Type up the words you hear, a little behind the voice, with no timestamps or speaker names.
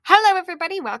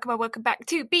everybody, welcome back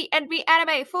to BNB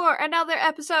Anime for another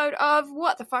episode of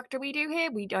What the Fuck Do We Do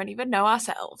Here? We don't even know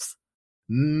ourselves.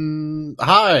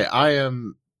 Hi, I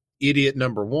am idiot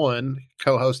number one.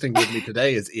 Co-hosting with me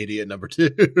today is idiot number two.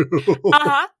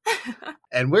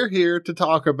 And we're here to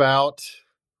talk about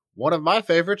one of my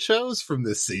favorite shows from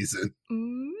this season.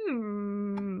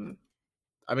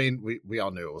 I mean, we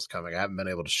all knew it was coming. I haven't been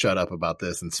able to shut up about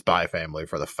this in Spy Family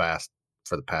for the past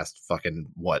fucking,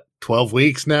 12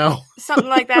 weeks now? Something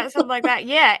like that.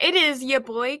 Yeah, it is your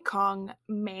boy Kong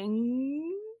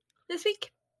Meng this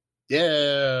week.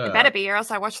 Yeah. It better be, or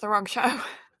else I watched the wrong show.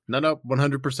 No,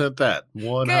 100% that.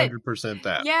 100%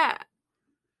 that. Yeah.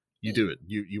 You do it.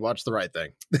 You watch the right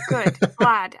thing. Good.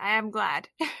 I am glad.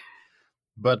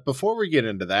 But before we get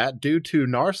into that, due to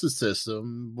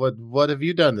narcissism, what have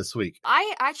you done this week?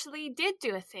 I actually did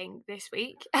do a thing this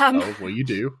week. You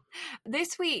do?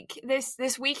 This week,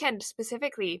 this weekend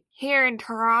specifically, here in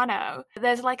Toronto,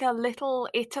 there's like a Little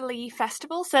Italy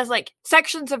festival. So there's like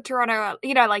sections of Toronto,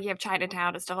 like you have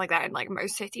Chinatown and stuff like that in like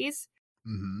most cities.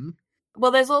 Mm-hmm.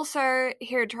 Well, there's also,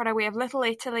 here in Toronto, we have Little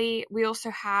Italy. We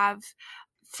also have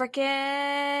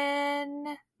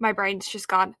frickin'... My brain's just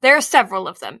gone. There are several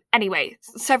of them. Anyway,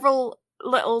 several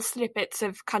little snippets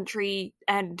of country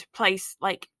and place,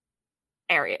 like,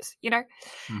 areas,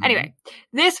 Mm-hmm. Anyway,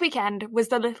 this weekend was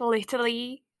the Little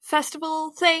Italy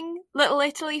festival thing. Little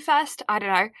Italy Fest. I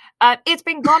don't know. It's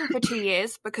been gone for 2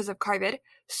 years because of COVID.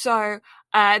 So,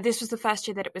 this was the first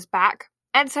year that it was back.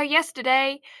 And so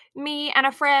yesterday, me and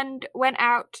a friend went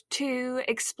out to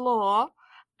explore.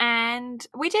 And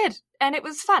we did. And it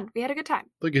was fun. We had a good time.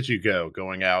 Look at you go,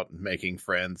 going out and making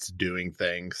friends, doing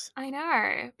things. I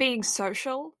know. Being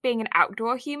social, being an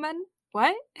outdoor human.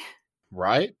 What?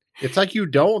 Right? It's like you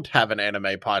don't have an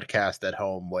anime podcast at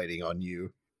home waiting on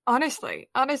you. Honestly.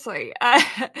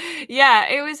 Yeah,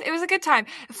 it was a good time.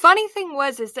 Funny thing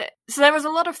was that there was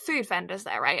a lot of food vendors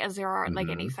there, right? As there are at like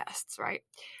any fests, right?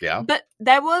 Yeah. But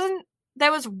there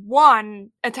was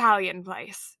one Italian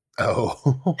place. Oh.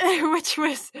 which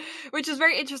was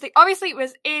very interesting. Obviously it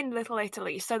was in Little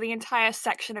Italy, so the entire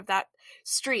section of that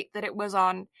street that it was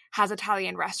on has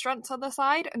Italian restaurants on the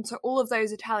side, and so all of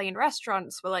those Italian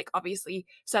restaurants were like obviously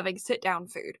serving sit down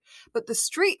food, but the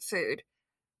street food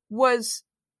was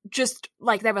just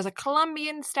like there was a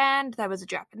Colombian stand, there was a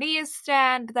Japanese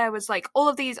stand, there was like all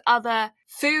of these other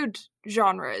food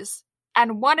genres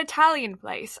and one Italian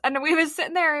place, and we were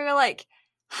sitting there and we were like,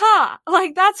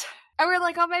 like that's... And we're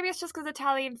like, oh, maybe it's just because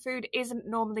Italian food isn't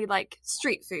normally like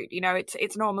street food,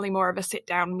 it's normally more of a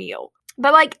sit-down meal.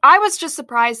 But like, I was just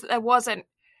surprised that there wasn't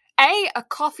a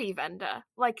coffee vendor.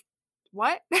 Like,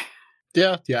 what?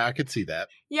 Yeah, I could see that.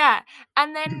 Yeah,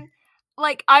 and then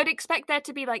like I'd expect there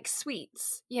to be like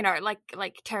sweets,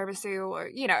 like tiramisu or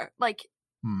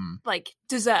like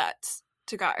desserts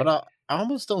to go. But I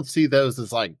almost don't see those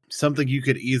as like something you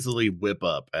could easily whip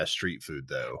up as street food,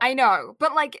 though. I know,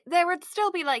 but like there would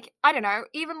still be like, I don't know,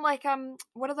 even like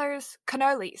what are those,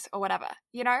 cannolis or whatever,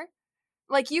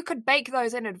 like you could bake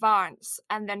those in advance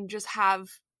and then just have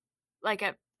like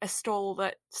a stall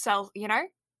that sells,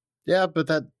 Yeah, but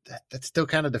that still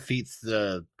kind of defeats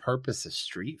the purpose of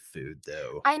street food,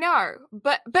 though. I know,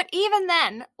 but even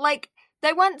then, like,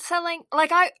 they weren't selling,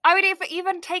 like, I would have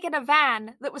even taken a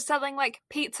van that was selling, like,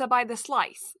 pizza by the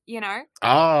slice,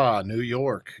 Ah, New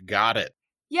York. Got it.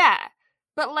 Yeah,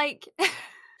 but, like,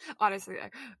 honestly,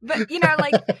 though. But,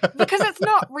 like, because it's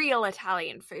not real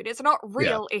Italian food. It's not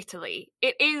real Italy.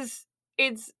 It's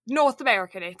North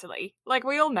American Italy. Like,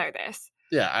 we all know this.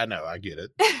 Yeah, I know. I get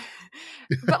it.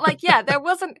 But, like, yeah, there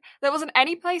wasn't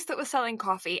any place that was selling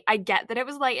coffee. I get that it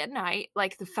was late at night.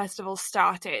 Like, the festival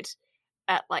started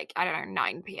at like, I don't know,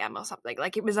 9 p.m. or something.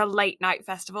 Like it was a late night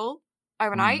festival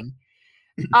overnight.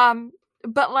 Mm-hmm.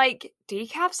 But like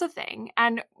decaf's a thing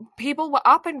and people were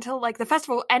up until like the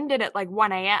festival ended at like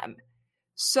 1 a.m.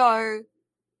 So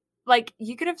like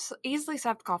you could have easily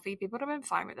served coffee. People would have been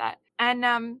fine with that.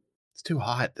 And it's too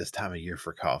hot this time of year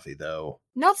for coffee though.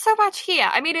 Not so much here.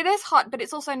 I mean, it is hot, but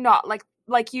it's also not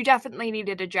like you definitely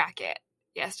needed a jacket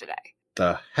yesterday.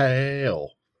 The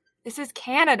hell? This is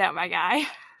Canada, my guy.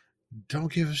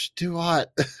 Don't give us too hot.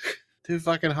 Too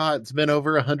fucking hot. It's been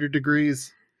over 100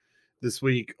 degrees this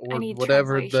week or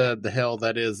whatever the hell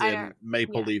that is in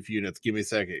Maple Leaf units. Give me a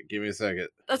second.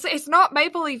 It's not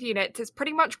Maple Leaf units. It's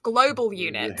pretty much global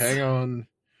units. Hang on.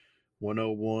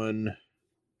 101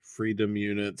 Freedom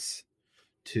units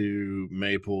to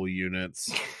Maple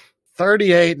units.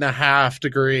 38.5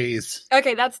 degrees.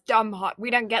 Okay, that's dumb hot.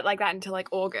 We don't get like that until like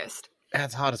August.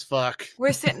 That's hot as fuck.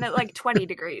 We're sitting at like 20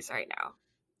 degrees right now.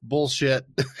 Bullshit.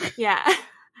 Yeah.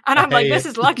 And I'm like, this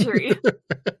is luxury.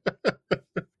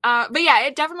 But yeah,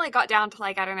 it definitely got down to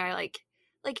like, I don't know, like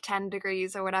 10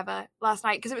 degrees or whatever last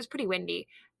night because it was pretty windy.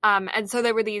 And so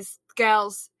there were these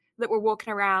girls that were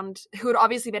walking around who had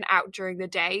obviously been out during the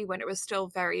day when it was still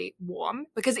very warm,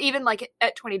 because even like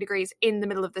at 20 degrees in the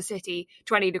middle of the city,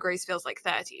 20 degrees feels like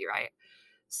 30, right?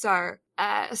 So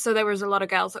there was a lot of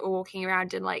girls that were walking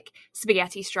around in like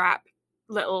spaghetti strap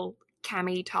little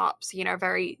cami tops, you know,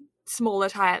 very small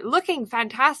attire, looking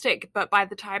fantastic. But by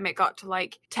the time it got to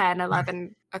like 10,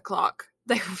 11 o'clock,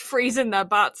 they were freezing their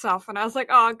butts off. And I was like,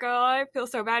 oh God, I feel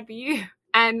so bad for you.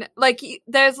 And like,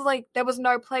 there was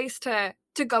no place to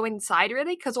go inside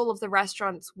really, because all of the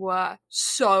restaurants were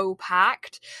so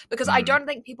packed, because I don't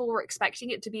think people were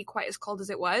expecting it to be quite as cold as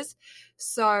it was.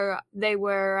 So they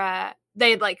were,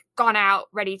 they had like gone out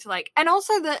ready to like, and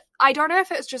also I don't know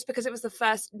if it's just because it was the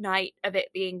first night of it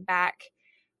being back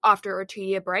after a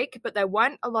 2-year break, but there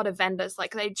weren't a lot of vendors.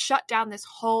 Like they'd shut down this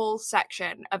whole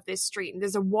section of this street, and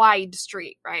there's a wide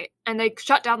street, right? And they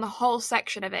shut down the whole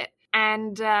section of it.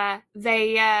 And and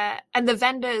the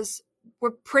vendors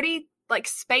were pretty like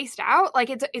spaced out. Like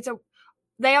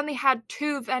they only had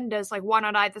 2 vendors, like one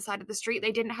on either side of the street.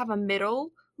 They didn't have a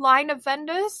middle line of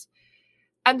vendors.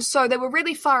 And so they were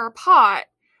really far apart.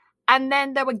 And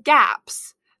then there were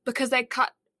gaps because they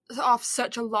cut off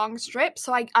such a long strip.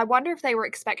 So I wonder if they were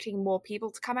expecting more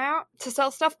people to come out to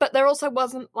sell stuff. But there also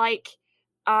wasn't like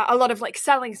a lot of like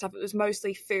selling stuff. It was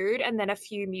mostly food and then a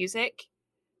few music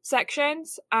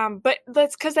sections. But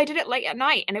that's because they did it late at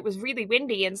night and it was really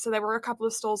windy. And so there were a couple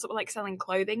of stalls that were like selling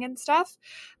clothing and stuff.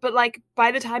 But like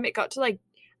by the time it got to like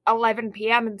 11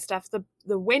 p.m. and stuff,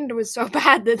 the wind was so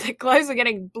bad that the clothes were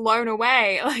getting blown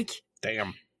away. Like,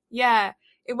 damn. Yeah,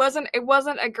 it wasn't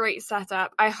a great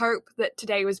setup. I hope that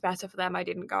today was better for them. I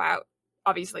didn't go out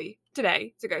obviously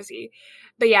today to go see,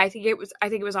 but yeah, I think it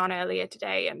was on earlier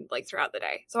today and like throughout the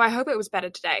day. So I hope it was better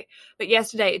today. But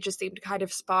yesterday it just seemed kind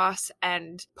of sparse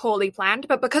and poorly planned.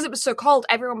 But because it was so cold,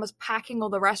 everyone was packing all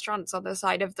the restaurants on the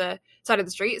side of the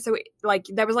street. So like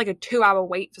there was like a 2-hour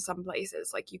wait for some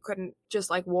places. Like you couldn't just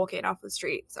like walk in off the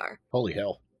street. So holy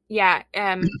hell. Yeah.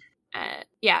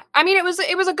 Yeah, I mean, it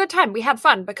was a good time. We had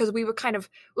fun because we were kind of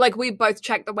like, we both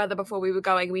checked the weather before we were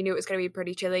going. We knew it was going to be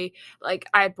pretty chilly. Like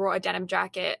I had brought a denim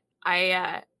jacket.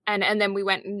 And then we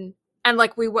went and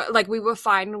like we were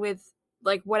fine with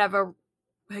like whatever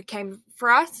came for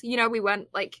us. You know, we weren't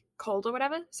like cold or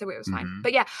whatever, so it was fine.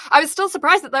 But yeah, I was still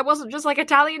surprised that there wasn't just like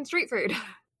Italian street food.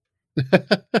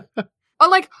 Or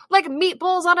like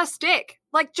meatballs on a stick.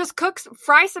 Like just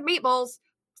fry some meatballs.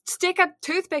 Stick a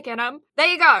toothpick in them. There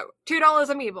you go. $2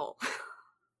 a meatball.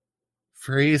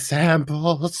 Free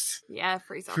samples. Yeah,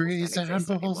 free samples. Free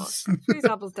samples. Free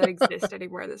samples don't exist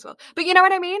anymore in this world. But you know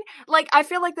what I mean? Like, I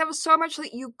feel like there was so much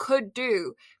that you could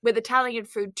do with Italian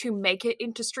food to make it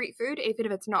into street food, even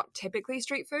if it's not typically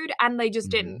street food, and they just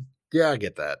didn't. Yeah, I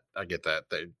get that.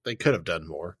 They could have done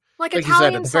more. Like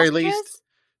Italian you said, at the very least,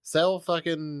 sell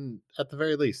fucking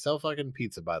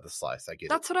pizza by the slice. I get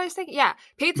That's what I was thinking. Yeah,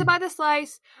 pizza by the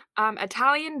slice,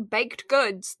 Italian baked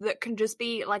goods that can just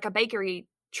be like a bakery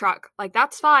truck. Like,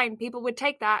 that's fine. People would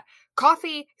take that.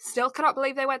 Coffee, still cannot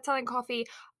believe they weren't selling coffee.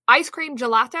 Ice cream,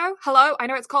 gelato. Hello, I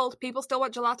know it's cold. People still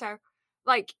want gelato.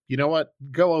 Like, you know what?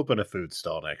 Go open a food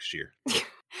stall next year.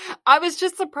 I was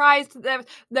just surprised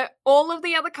that all of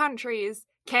the other countries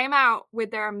came out with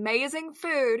their amazing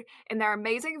food in their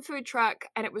amazing food truck,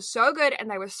 and it was so good and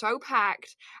they were so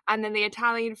packed, and then the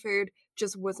Italian food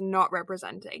just was not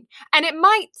representing. And it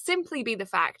might simply be the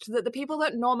fact that the people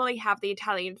that normally have the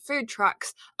Italian food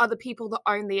trucks are the people that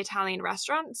own the Italian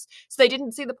restaurants, so they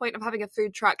didn't see the point of having a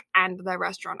food truck and their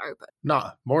restaurant open.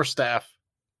 Nah, more staff,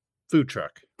 food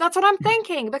truck. That's what I'm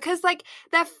thinking, because like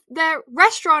their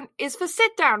restaurant is for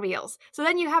sit-down meals, so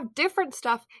then you have different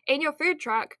stuff in your food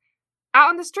truck out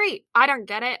on the street. I don't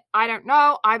get it. I don't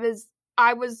know. I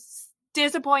was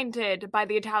disappointed by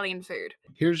the Italian food.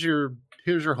 Here's your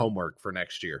homework for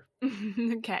next year.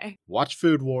 Okay. Watch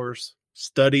Food Wars.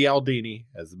 Study Aldini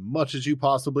as much as you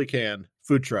possibly can.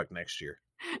 Food truck next year.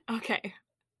 Okay.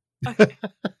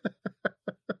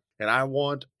 And I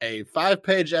want a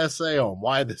 5-page essay on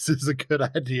why this is a good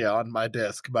idea on my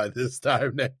desk by this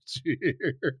time next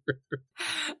year.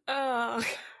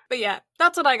 But yeah,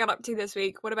 that's what I got up to this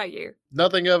week. What about you?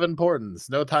 Nothing of importance.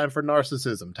 No time for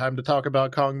narcissism. Time to talk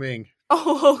about Kong Ming.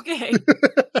 Oh, okay.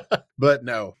 But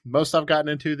no, most I've gotten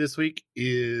into this week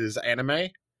is anime.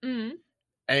 Mm-hmm.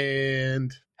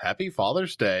 And happy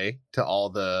Father's Day to all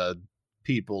the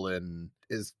people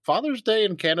is Father's Day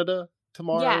in Canada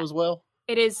tomorrow as well?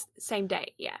 It is same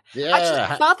day, yeah. Yeah.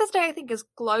 Actually, Father's Day I think is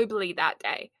globally that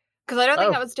day. Because I don't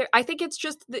think that was I think it's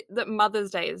just that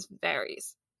Mother's Day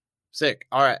varies. Sick.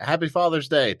 All right. Happy Father's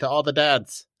Day to all the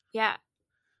dads. Yeah.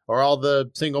 Or all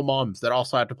the single moms that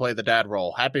also have to play the dad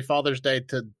role. Happy Father's Day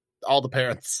to all the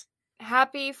parents.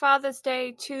 Happy Father's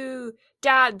Day to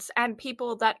dads and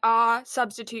people that are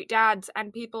substitute dads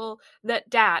and people that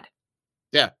dad.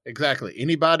 Yeah, exactly.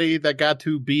 Anybody that got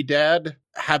to be dad,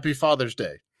 happy Father's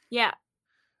Day. Yeah.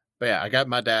 But yeah, I got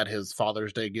my dad his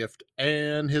Father's Day gift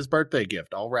and his birthday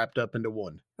gift all wrapped up into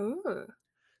one. Ooh.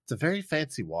 It's a very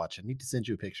fancy watch. I need to send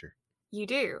you a picture. You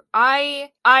do.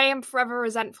 I am forever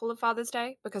resentful of Father's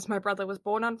Day because my brother was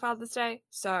born on Father's Day.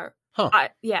 So,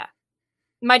 yeah.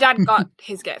 My dad got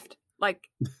his gift. Like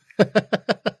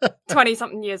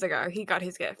 20-something years ago, he got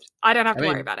his gift. I don't have to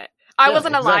worry about it. I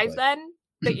wasn't alive then,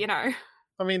 but you know.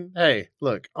 I mean, hey,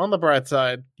 look, on the bright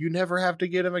side, you never have to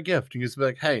get him a gift. You just be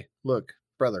like, hey, look,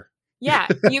 brother. Yeah,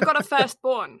 you got a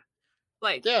firstborn.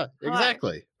 Like, yeah,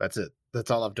 exactly. Hello. That's it. That's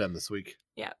all I've done this week.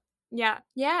 Yeah. Yeah.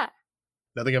 Yeah.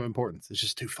 Nothing of importance. It's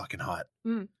just too fucking hot.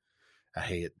 Mm. I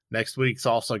hate it. Next week's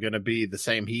also going to be the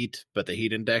same heat, but the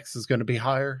heat index is going to be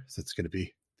higher. So it's going to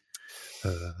be...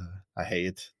 I hate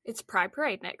it. It's Pride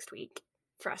Parade next week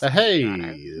for us. Hey,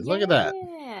 look at that.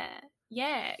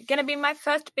 Yeah. Gonna be my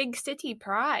first big city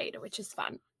Pride, which is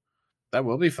fun. That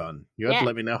will be fun. You have to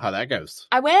let me know how that goes.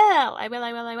 I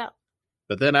will.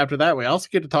 But then after that, we also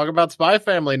get to talk about Spy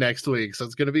Family next week. So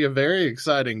it's going to be a very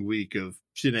exciting week of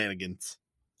shenanigans.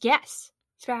 Yes.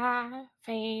 Spy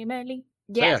Family.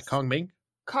 Yes. So yeah, Kong Ming.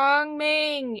 Kong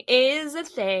Ming is a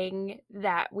thing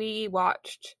that we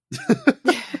watched.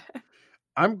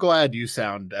 I'm glad you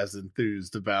sound as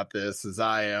enthused about this as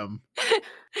I am.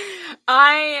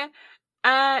 Yeah,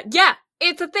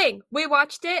 it's a thing. We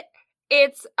watched it.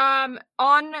 It's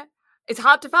it's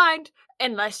hard to find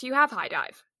unless you have High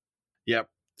Dive. Yep,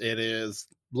 it is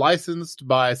licensed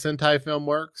by Sentai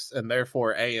Filmworks and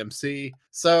therefore AMC.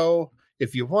 So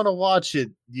if you want to watch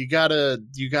it, you gotta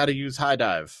use High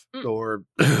Dive or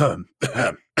but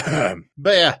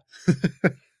yeah.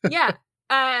 Yeah.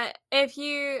 If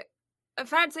you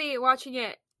fancy watching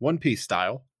it One Piece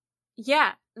style.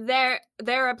 Yeah, there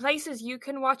are places you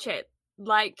can watch it,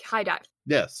 like High Dive.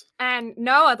 Yes. And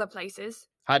no other places.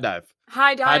 High Dive.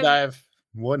 High Dive. High Dive,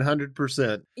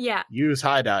 100%. Yeah. Use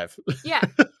High Dive. Yeah.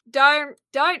 Don't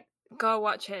go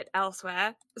watch it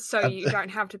elsewhere, so you don't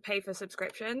have to pay for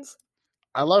subscriptions.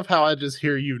 I love how I just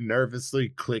hear you nervously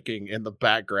clicking in the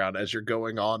background as you're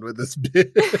going on with this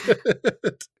bit.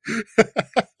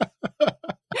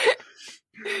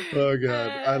 Oh,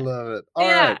 God. I love it. All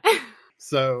right.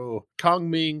 So, Kong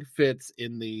Ming fits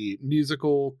in the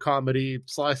musical comedy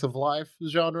slice of life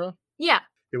genre. Yeah.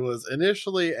 It was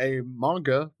initially a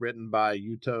manga written by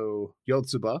Yuto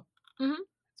Yotsuba. Mm-hmm.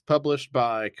 It's published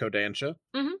by Kodansha.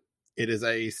 Mm-hmm. It is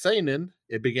a seinen.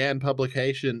 It began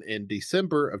publication in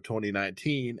December of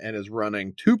 2019 and is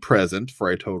running to present for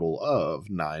a total of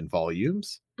 9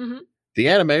 volumes. Mm-hmm. The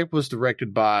anime was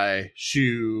directed by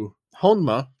Shu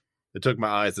Honma. It took my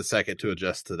eyes a second to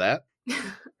adjust to that.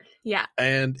 Yeah.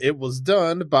 And it was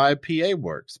done by PA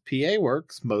Works. PA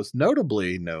Works, most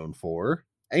notably known for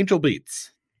Angel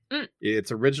Beats. Mm.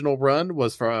 Its original run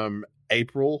was from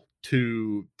April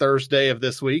to Thursday of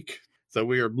this week. So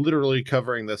we are literally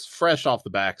covering this fresh off the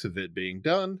backs of it being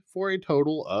done for a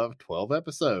total of 12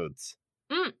 episodes.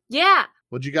 Yeah.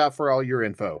 What you got for all your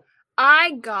info?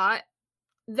 I got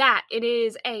that it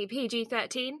is a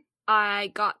PG-13.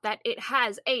 I got that it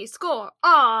has a score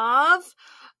of...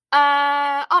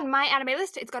 on my anime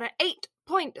list, it's got an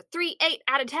 8.38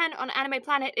 out of 10. On Anime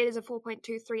Planet, it is a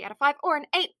 4.23 out of 5, or an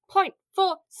 8.46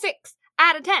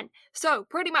 out of 10. So,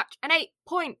 pretty much an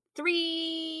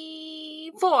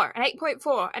 8.34, an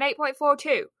 8.4, an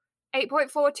 8.42,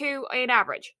 8.42 in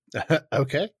average.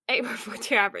 Okay.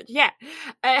 8.42 average, yeah.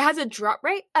 It has a drop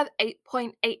rate of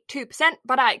 8.82%,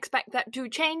 but I expect that to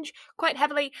change quite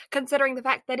heavily, considering the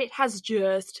fact that it has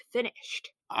just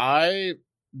finished. I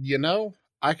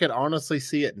could honestly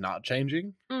see it not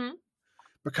changing. Mm-hmm.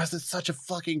 Because it's such a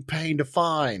fucking pain to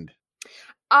find.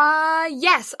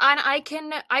 Yes, and I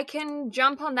can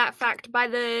jump on that fact by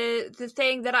the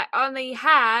thing that I only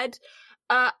had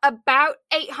about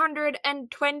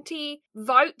 820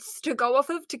 votes to go off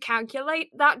of to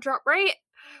calculate that drop rate,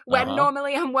 when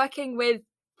normally I'm working with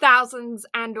thousands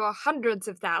and or hundreds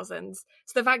of thousands.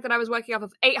 So the fact that I was working off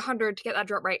of 800 to get that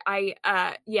drop rate,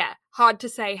 hard to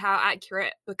say how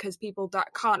accurate, because people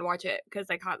can't watch it because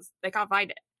they can't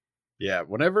find it. Yeah,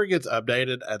 whenever it gets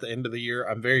updated at the end of the year,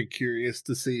 I'm very curious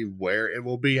to see where it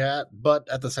will be at, but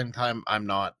at the same time, I'm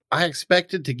not. I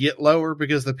expect it to get lower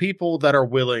because the people that are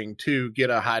willing to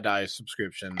get a High Dive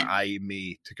subscription, i.e.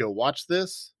 me, to go watch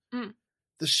this,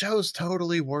 the show's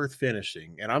totally worth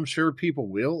finishing, and I'm sure people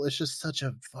will. It's just such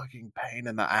a fucking pain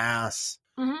in the ass.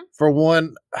 Mm-hmm. For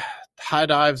one, High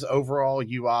Dive's overall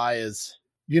UI is,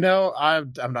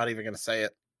 I'm not even going to say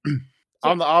it.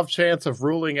 On the off chance of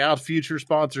ruling out future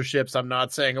sponsorships, I'm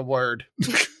not saying a word.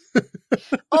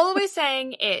 All we're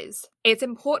saying is it's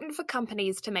important for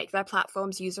companies to make their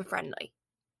platforms user-friendly.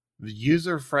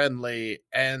 User-friendly,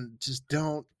 and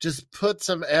just put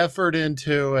some effort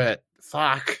into it.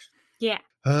 Fuck. Yeah.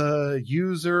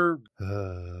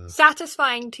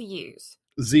 Satisfying to use.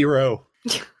 0.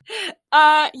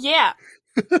 Yeah.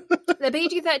 The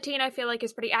PG-13 I feel like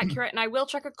is pretty accurate, and I will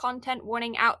check a content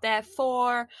warning out there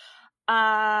for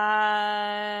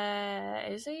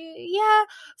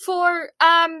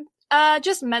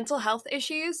just mental health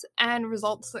issues and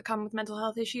results that come with mental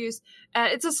health issues.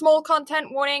 It's a small content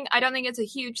warning. I don't think it's a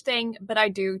huge thing, but I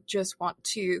do just want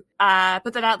to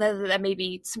put that out there, that there may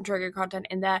be some trigger content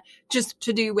in there just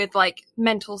to do with like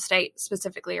mental state,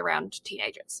 specifically around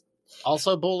teenagers.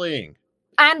 Also bullying.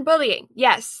 And bullying,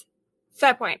 yes.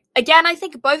 Fair point. Again, I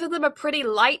think both of them are pretty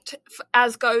light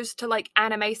as goes to like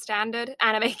anime standard.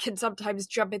 Anime can sometimes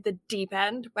jump in the deep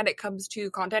end when it comes to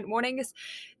content warnings.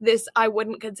 This I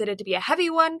wouldn't consider to be a heavy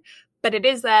one, but it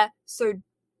is there, so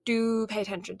do pay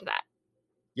attention to that.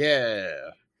 Yeah.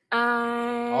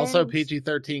 Also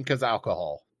PG-13 because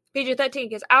alcohol. PG-13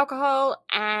 because alcohol,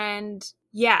 and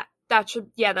that's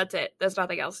it. There's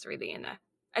nothing else really in there.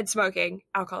 And smoking,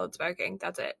 alcohol and smoking,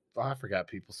 that's it. Oh, I forgot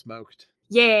people smoked.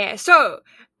 Yeah, so,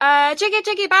 Chicka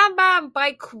Chicka Bam Bam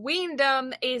by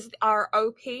Queendom is our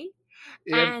OP.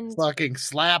 It fucking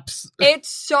slaps. It's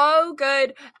so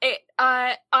good. So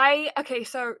I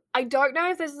don't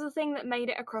know if this is a thing that made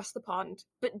it across the pond,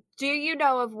 but do you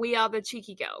know of We Are the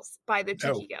Cheeky Girls by the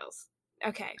Cheeky Girls?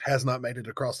 Okay. Has not made it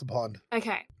across the pond.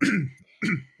 Okay.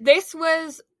 This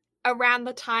was around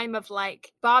the time of,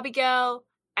 like, Barbie Girl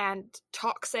and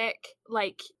Toxic,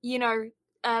 like,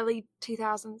 early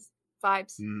 2000s.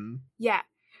 Vibes. Mm-hmm. Yeah.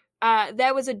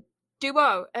 There was a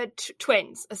duo,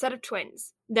 twins, a set of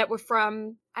twins that were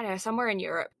from, I don't know, somewhere in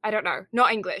Europe. I don't know.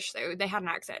 Not English, though. They had an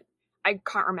accent. I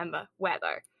can't remember where,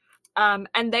 though.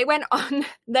 And they went on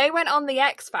the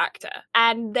X Factor,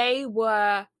 and they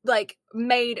were, like,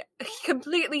 made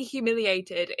completely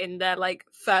humiliated in their, like,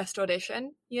 first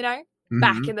audition,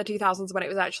 back in the 2000s when it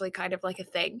was actually kind of like a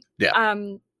thing. Yeah.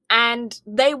 And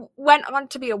they went on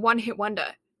to be a one-hit wonder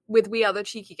with We Are the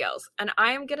Cheeky Girls, and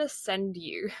I am gonna send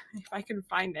you, if I can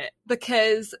find it,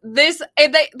 because they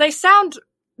sound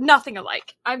nothing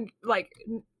alike. I'm like,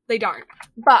 they don't,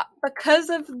 but because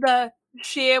of the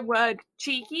sheer word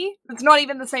cheeky, it's not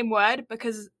even the same word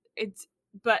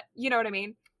but you know what I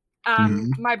mean.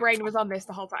 My brain was on this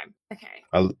the whole time. Okay,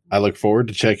 I look forward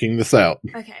to checking this out.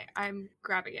 Okay, I'm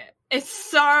grabbing it. It's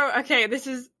so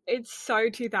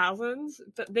 2000s,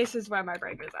 but this is where my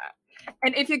brain was at.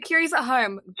 And if you're curious at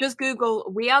home, just Google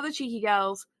We Are the Cheeky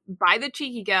Girls by the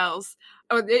Cheeky Girls.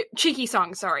 Or the Cheeky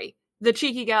Song, sorry. The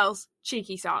Cheeky Girls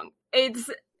Cheeky Song. It's...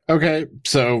 Okay,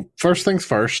 so first things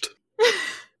first.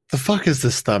 The fuck is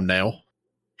this thumbnail?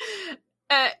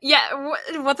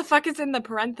 What the fuck is in the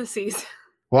parentheses?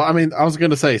 Well, I mean, I was going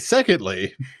to say,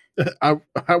 secondly, I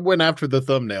went after the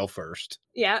thumbnail first.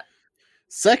 Yeah.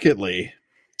 Secondly,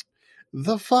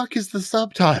 the fuck is the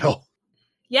subtitle?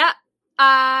 Yeah.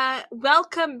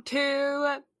 Welcome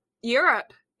to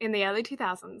Europe in the early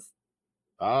 2000s.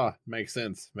 Ah, makes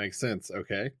sense.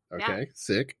 Okay, Yeah.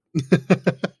 Sick.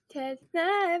 This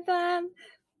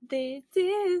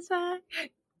is why.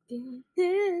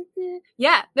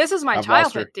 Yeah, this was my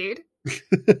childhood, dude.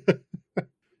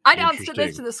 I danced to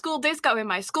this to the school disco in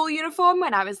my school uniform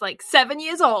when I was like 7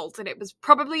 years old, and it was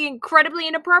probably incredibly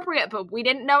inappropriate, but we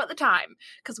didn't know at the time,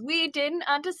 because we didn't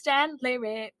understand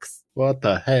lyrics. What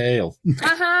the hell?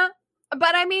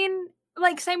 But I mean,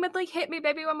 like, same with, like, Hit Me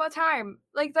Baby One More Time.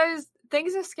 Like, those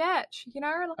things are sketch, Like,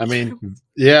 I mean,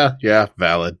 yeah,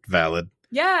 valid.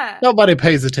 Yeah. Nobody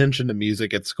pays attention to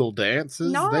music at school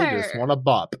dances. No. They just want to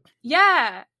bop.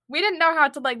 Yeah. We didn't know how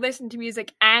to, like, listen to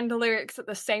music and lyrics at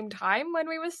the same time when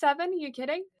we were 7. Are you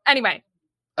kidding? Anyway.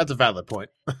 That's a valid point.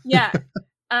 Yeah.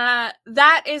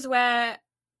 That is where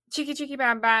Cheeky Cheeky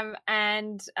Bam Bam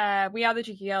and We Are the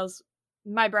Cheeky Girls,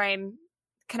 my brain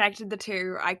connected the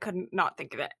two. I couldn't not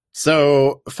think of it.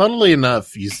 So, funnily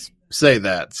enough, you say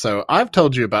that. So, I've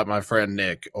told you about my friend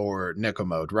Nick, or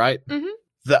Nicomode, right? Mm-hmm.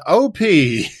 The OP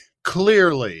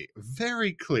clearly,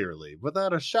 very clearly,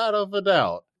 without a shadow of a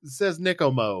doubt, says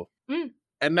Nicomo.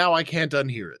 And now I can't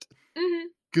unhear it.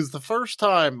 Because the first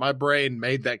time my brain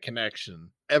made that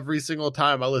connection, every single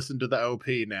time I listen to the OP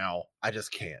now, I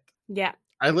just can't. Yeah.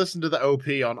 I listen to the OP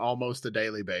on almost a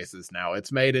daily basis now.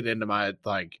 It's made it into my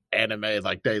like anime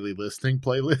like daily listening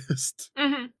playlist.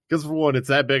 Because for one, it's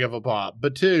that big of a pop,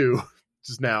 but two,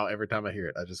 just now every time I hear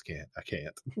it, I just can't. I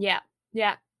can't. Yeah.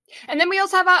 And then we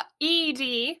also have our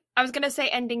ED. I was going to say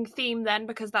ending theme then,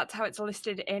 because that's how it's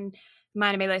listed in my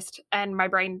anime list, and my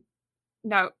brain,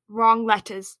 no, wrong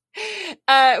letters.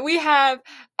 We have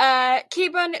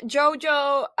Kibun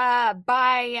Jojo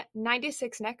by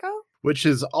 96 Neko, which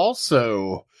is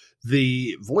also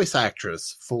the voice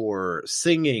actress for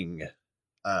singing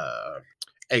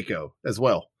Eiko as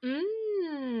well.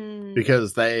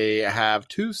 Because they have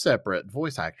two separate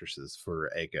voice actresses for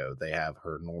Eiko. They have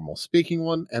her normal speaking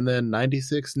one and then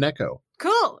 96 Neko.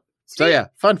 Cool. So yeah,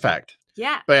 fun fact.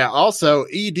 Yeah. But yeah, also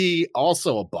ED,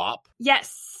 also a bop.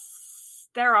 Yes.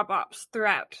 There are bops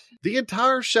throughout. The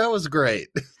entire show is great.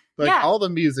 All the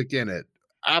music in it.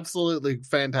 Absolutely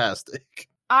fantastic.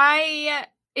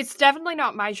 It's definitely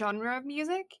not my genre of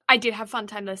music. I did have fun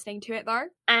time listening to it though.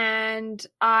 And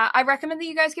I recommend that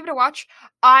you guys give it a watch.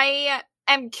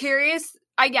 I'm curious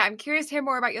to hear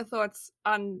more about your thoughts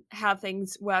on how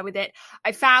things were with it.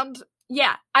 I don't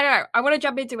know. I want to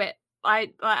jump into it. I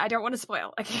don't want to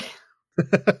spoil. Okay.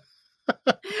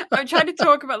 I'm trying to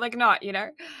talk about not,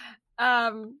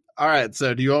 All right.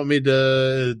 So do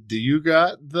you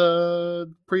got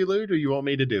the prelude or you want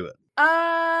me to do it?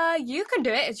 You can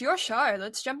do it. It's your show.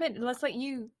 Let's jump in. Let's let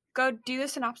you go do the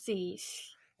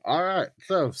synopsis. All right.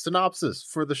 So synopsis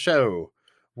for the show.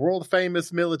 World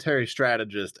famous military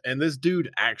strategist, and this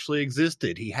dude actually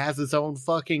existed. He has his own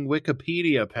fucking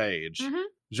Wikipedia page.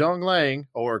 Zhong Lang,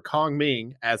 or Kong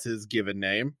Ming as his given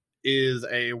name, is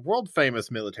a world famous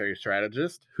military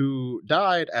strategist who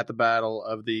died at the Battle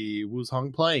of the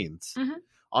Wuzhong Plains.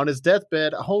 On his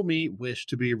deathbed, Homie wished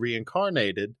to be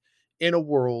reincarnated in a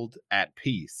world at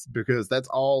peace, because that's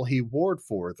all he warred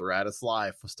for throughout his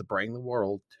life, was to bring the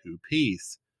world to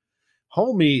peace.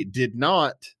 Homie did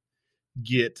not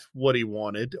get what he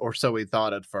wanted, or so he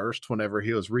thought at first whenever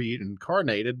he was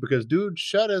reincarnated, because dude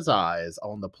shut his eyes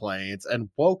on the plains and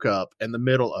woke up in the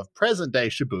middle of present day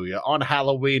Shibuya on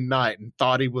Halloween night and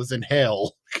thought he was in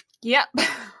hell. Yep.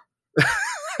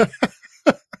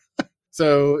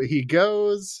 So he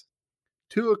goes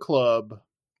to a club,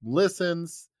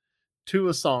 listens to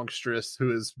a songstress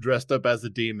who is dressed up as a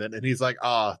demon, and he's like,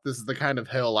 this is the kind of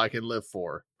hell I can live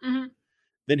for.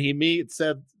 Then he meets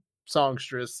said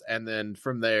songstress, and then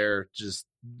from there just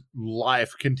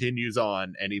life continues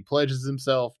on, and he pledges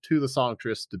himself to the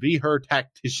songstress to be her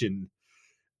tactician,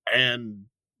 and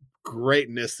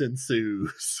greatness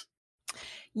ensues.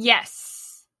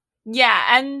 Yes. Yeah,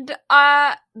 and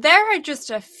there are just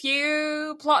a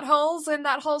few plot holes in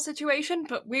that whole situation,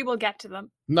 but we will get to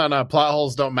them. No, plot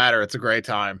holes don't matter. It's a great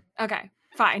time. Okay,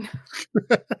 fine.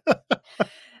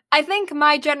 I think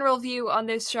my general view on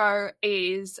this show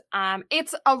is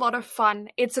it's a lot of fun.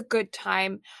 It's a good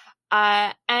time.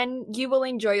 And you will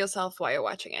enjoy yourself while you're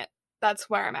watching it. That's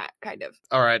where I'm at, kind of.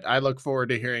 All right. I look forward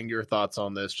to hearing your thoughts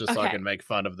on this, just so I can make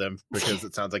fun of them, because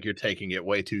it sounds like you're taking it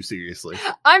way too seriously.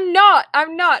 I'm not.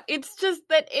 It's just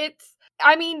that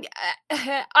I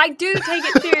do take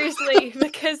it seriously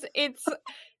because it's,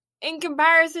 in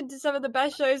comparison to some of the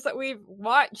best shows that we've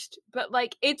watched, but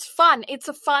it's fun. It's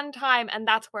a fun time, and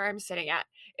that's where I'm sitting at.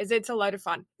 It's a load of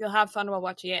fun. You'll have fun while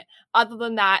watching it. Other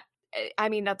than that,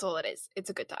 that's all it is.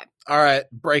 It's a good time. All right,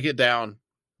 break it down.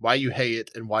 Why you hate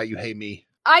it and why you hate me.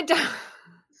 I don't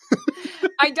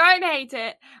hate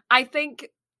it. I think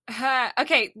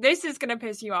okay, this is gonna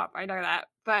piss you off. I know that,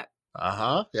 but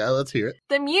yeah, let's hear it.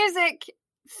 The music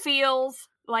feels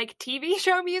like TV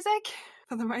show music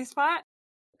for the most part.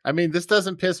 I mean, this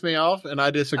doesn't piss me off, and I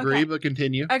disagree, but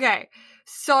continue. Okay,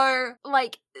 so,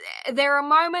 there are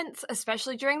moments,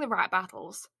 especially during the rap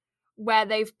battles, where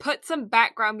they've put some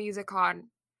background music on.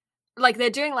 They're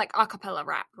doing, a cappella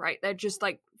rap, right? They're just,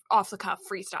 off-the-cuff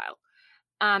freestyle.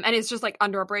 And it's just,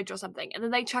 under a bridge or something. And then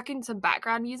they chuck in some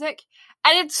background music,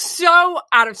 and it's so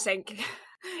out of sync. It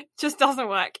just doesn't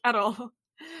work at all.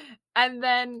 And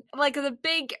then, the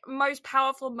big, most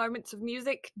powerful moments of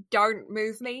music don't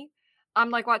move me. I'm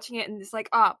watching it and it's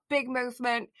big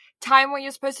movement, time when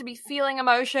you're supposed to be feeling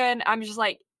emotion. I'm just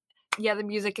yeah, the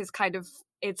music is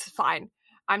it's fine.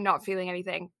 I'm not feeling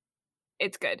anything.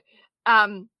 It's good.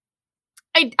 I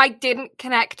didn't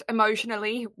connect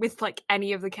emotionally with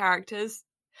any of the characters.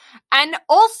 And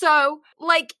also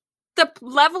the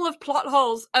level of plot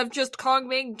holes of just Kong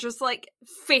Ming just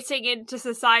fitting into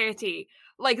society.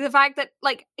 The fact that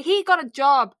he got a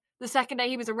job the second day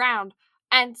he was around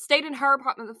and stayed in her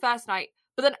apartment the first night,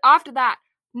 but then after that,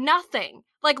 nothing.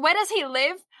 Where does he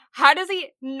live? How does he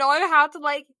know how to,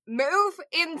 like, move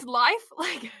in life?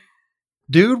 Like,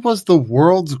 dude was the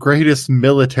world's greatest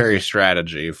military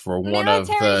strategy for one of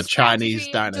military the Chinese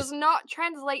strategy dynasties. does not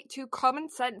translate to common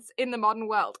sense in the modern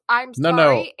world. I'm No,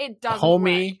 sorry, it doesn't work.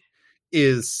 Homie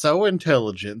is so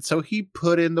intelligent, so he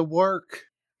put in the work.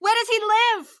 Where does he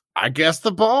live? I guess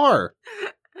the bar.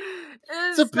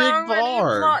 It's a There's big so many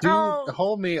bar. plot Dude, holes.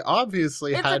 Homie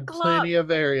obviously It's a had club. plenty of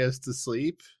areas to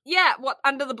sleep. Yeah, what,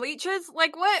 under the bleachers?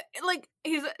 Like, what? Like,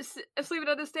 he's sleeping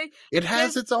on the stage? It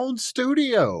has its own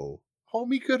studio.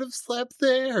 Homie could have slept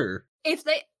there. If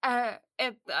they,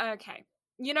 okay.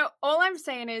 You know, all I'm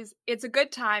saying is, it's a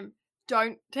good time.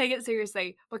 Don't take it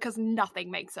seriously, because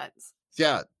nothing makes sense.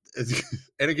 Yeah.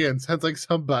 And again, sounds like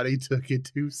somebody took it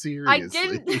too seriously. I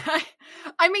didn't.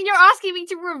 I mean, you're asking me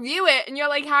to review it, and you're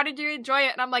like, how did you enjoy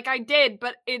it? And I'm like, I did,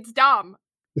 but it's dumb.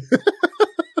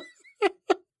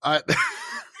 That's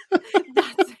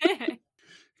it.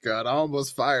 God, I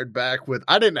almost fired back with,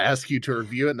 I didn't ask you to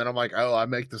review it, and then I'm like, oh, I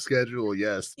make the schedule.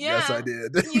 Yes. Yeah, yes, I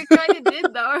did. You kind of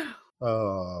did,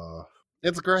 though.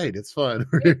 It's great. It's fun.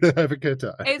 We're here to have a good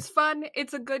time. It's fun.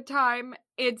 It's a good time.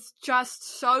 It's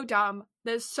just so dumb.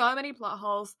 There's so many plot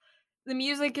holes. The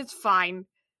music is fine.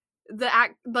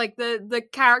 The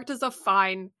characters are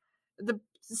fine. The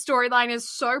storyline is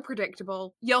so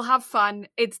predictable. You'll have fun.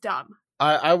 It's dumb.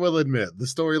 I will admit, the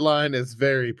storyline is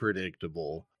very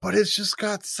predictable, but it's just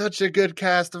got such a good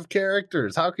cast of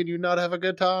characters. How can you not have a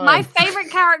good time? My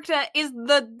favorite character is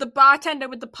the bartender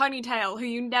with the ponytail who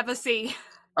you never see.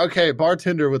 Okay,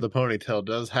 bartender with a ponytail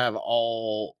does have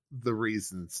all the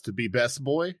reasons to be best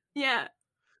boy. Yeah.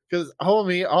 Because,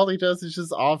 homie, all he does is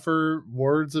just offer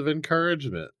words of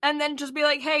encouragement. And then just be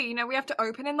like, hey, you know, we have to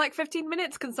open in like 15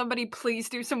 minutes. Can somebody please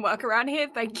do some work around here?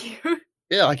 Thank you.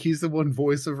 Yeah, like he's the one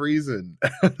voice of reason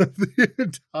out of the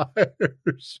entire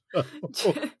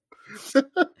show.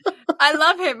 I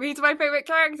love him. He's my favorite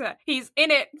character. He's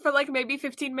in it for like maybe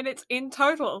 15 minutes in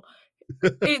total.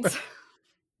 It's...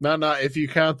 No, if you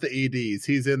count the EDs,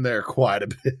 he's in there quite a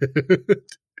bit.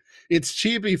 It's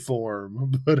chibi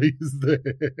form, but he's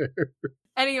there.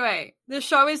 Anyway, the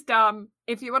show is dumb.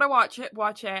 If you want to watch it,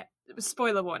 watch it.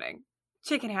 Spoiler warning.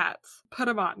 Chicken hats. Put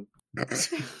them on.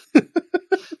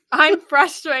 I'm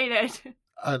frustrated.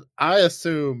 I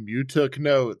assume you took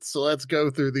notes, so let's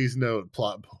go through these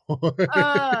plot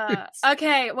points.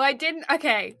 Okay, well I didn't...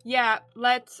 Okay, yeah,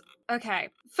 let's... Okay.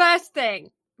 First thing.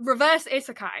 Reverse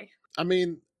isekai. I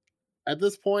mean... At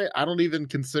this point, I don't even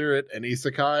consider it an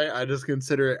isekai. I just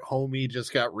consider it homie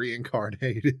just got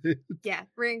reincarnated. Yeah,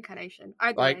 reincarnation.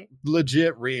 Like,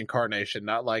 legit reincarnation,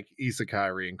 not like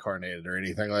isekai reincarnated or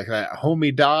anything like that.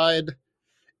 Homie died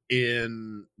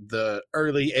in the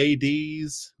early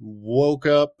ADs, woke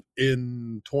up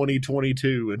in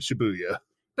 2022 in Shibuya.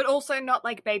 But also not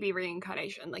like baby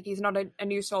reincarnation. Like, he's not a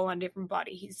new soul in a different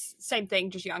body. He's same thing,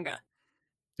 just younger.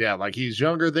 Yeah, like he's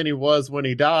younger than he was when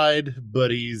he died, but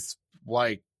he's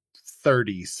like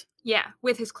 30s. Yeah,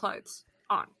 with his clothes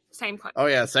on. Same clothes. Oh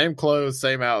yeah, same clothes,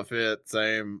 same outfit,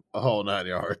 same whole 9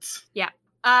 yards. Yeah.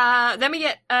 Then we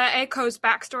get Eiko's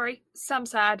backstory. Some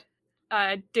sad.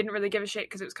 Didn't really give a shit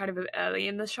because it was kind of early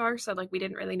in the show, so like we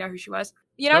didn't really know who she was.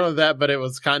 You know? None of that, but it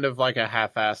was kind of like a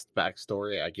half-assed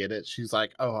backstory. I get it. She's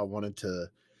like, oh, I wanted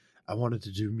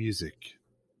to do music.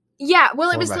 Yeah,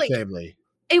 well, it was my like family.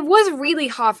 It was really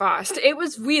half-assed. It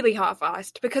was really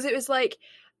half-assed because it was like,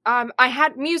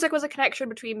 music was a connection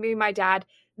between me and my dad.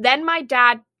 Then my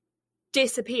dad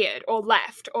disappeared or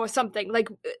left or something. Like,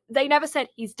 they never said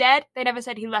he's dead. They never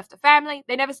said he left the family.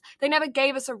 They never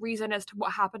gave us a reason as to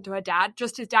what happened to her dad.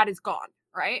 Just his dad is gone,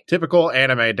 right? Typical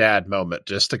anime dad moment.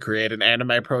 Just to create an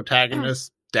anime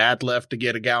protagonist. Dad left to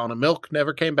get a gallon of milk,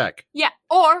 never came back. Yeah,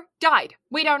 or died.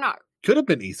 We don't know. Could have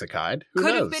been isekai'd. Who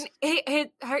knows? Could have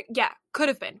been, yeah, could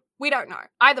have been. We don't know.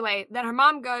 Either way, then her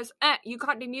mom goes, you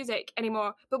can't do music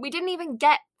anymore. But we didn't even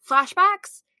get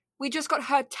flashbacks. We just got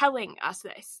her telling us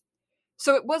this.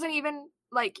 So it wasn't even,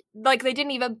 like they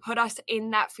didn't even put us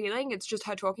in that feeling. It's just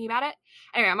her talking about it.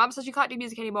 Anyway, her mom says she can't do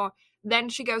music anymore. Then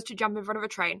she goes to jump in front of a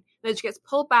train. Then she gets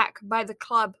pulled back by the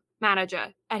club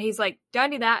manager. And he's like,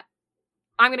 don't do that.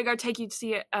 I'm going to go take you to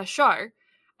see a show.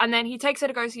 And then he takes her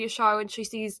to go see a show, and she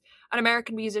sees an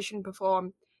American musician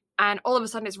perform. And all of a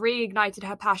sudden, it's reignited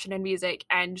her passion in music,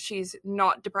 and she's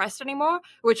not depressed anymore,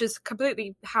 which is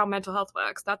completely how mental health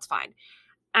works. That's fine.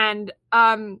 And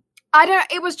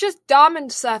it was just dumb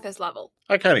and surface level.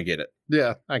 I kind of get it.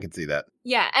 Yeah, I can see that.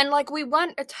 Yeah, and like we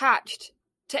weren't attached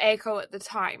to Eiko at the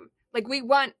time. Like we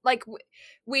weren't, like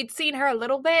we'd seen her a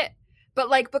little bit, but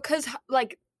like because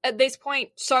like at this point,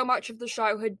 so much of the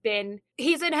show had been,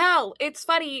 he's in hell, it's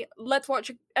funny, let's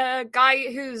watch a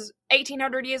guy who's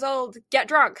 1800 years old get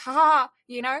drunk, ha ha ha,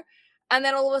 you know? And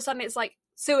then all of a sudden it's like,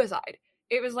 suicide.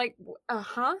 It was like,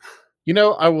 uh-huh. You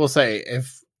know, I will say,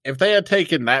 if they had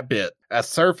taken that bit, as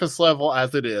surface level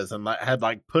as it is, and had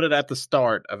like put it at the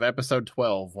start of episode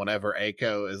 12, whenever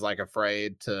Eiko is like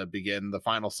afraid to begin the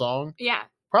final song, yeah,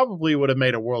 probably would have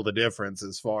made a world of difference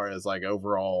as far as like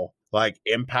overall like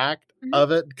impact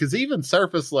of it. Because even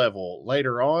surface level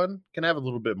later on can have a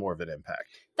little bit more of an impact.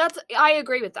 I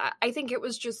agree with that. I think it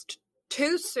was just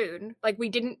too soon. Like, we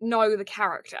didn't know the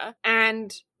character,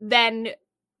 and then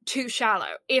too shallow.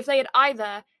 If they had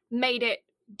either made it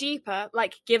deeper,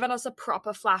 like given us a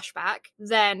proper flashback,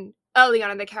 then early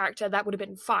on in the character, that would have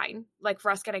been fine, like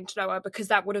for us getting to know her, because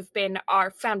that would have been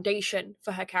our foundation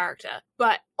for her character.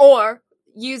 Or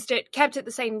kept it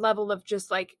the same level of just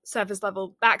like surface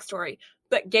level backstory,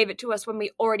 but gave it to us when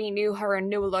we already knew her and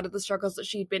knew a lot of the struggles that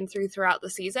she'd been through throughout the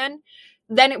season,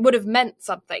 then it would have meant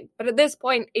something. But at this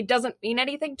point, it doesn't mean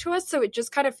anything to us, so it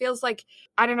just kind of feels like,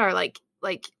 I don't know, like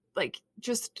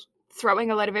just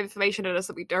throwing a lot of information at us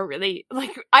that we don't really,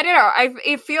 like, I don't know,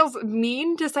 it feels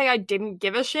mean to say I didn't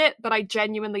give a shit, but I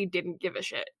genuinely didn't give a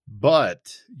shit.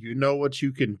 But you know what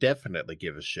you can definitely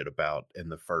give a shit about in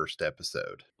the first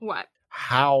episode? What?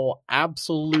 How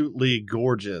absolutely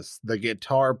gorgeous the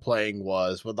guitar playing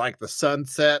was, with like the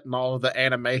sunset and all of the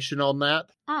animation on that.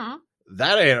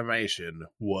 That animation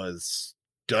was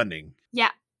stunning. Yeah.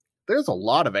 There's a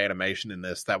lot of animation in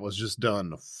this that was just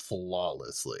done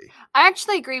flawlessly. I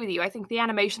actually agree with you. I think the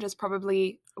animation is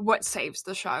probably what saves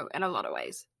the show in a lot of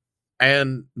ways.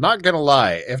 And not gonna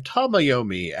lie, if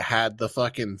Tamayomi had the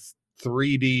fucking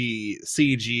 3D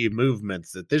CG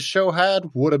movements that this show had,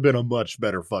 would have been a much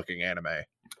better fucking anime.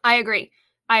 I agree.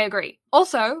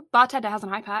 Also, Bartender has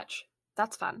an eye patch.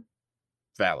 That's fun.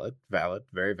 Valid.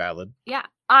 Very valid. Yeah.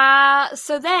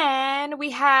 So then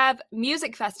we have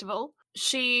Music Festival.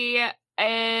 So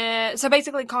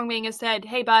basically Kongming has said,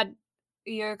 hey bud,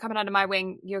 you're coming under my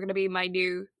wing, you're gonna be my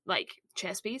new, like,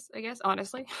 chess piece, I guess,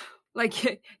 honestly.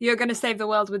 Like, you're gonna save the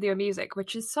world with your music,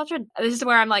 which is this is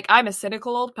where I'm like, I'm a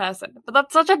cynical old person, but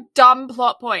that's such a dumb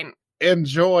plot point.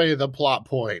 Enjoy the plot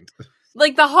point.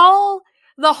 Like, the whole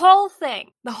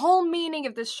thing, the whole meaning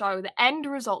of this show, the end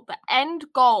result, the end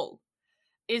goal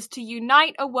is to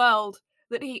unite a world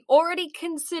that he already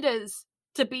considers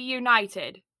to be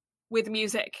united with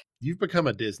music. You've become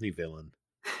a Disney villain.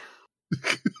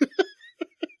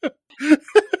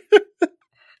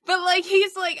 But, like,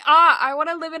 he's like, I want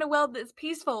to live in a world that's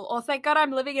peaceful, or thank God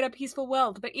I'm living in a peaceful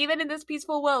world. But even in this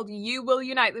peaceful world, you will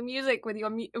unite the music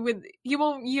you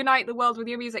will unite the world with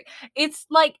your music. It's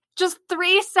like just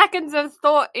 3 seconds of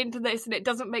thought into this, and it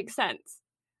doesn't make sense.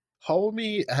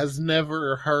 Homie has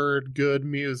never heard good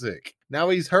music. Now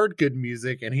he's heard good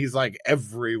music, and he's like,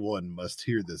 everyone must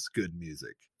hear this good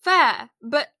music. Fair,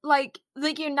 but like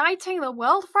uniting the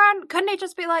world front, couldn't it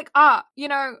just be like, I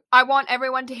want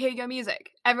everyone to hear your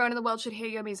music. Everyone in the world should hear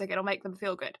your music. It'll make them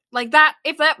feel good. Like that,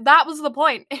 if that was the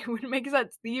point, it would make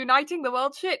sense. The uniting the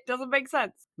world shit doesn't make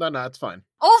sense. No, it's fine.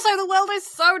 Also, the world is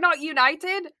so not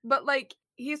united, but like,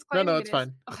 he's claiming No, it's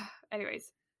fine.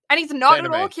 Anyways. And he's not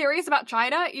at all curious about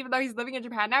China, even though he's living in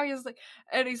Japan now.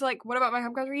 He's like, what about my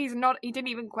home country? He didn't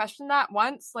even question that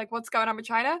once. Like, what's going on with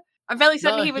China? I'm fairly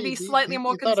certain he would be slightly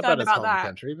more concerned about that.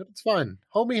 Country, but it's fine.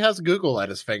 Homie has Google at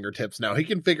his fingertips now. He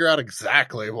can figure out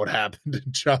exactly what happened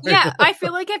in China. Yeah, I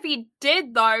feel like if he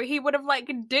did, though, he would have,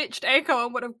 like, ditched Eiko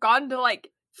and would have gone to, like,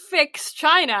 fix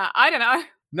China. I don't know.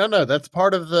 No, that's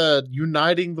part of the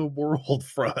uniting the world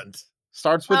front.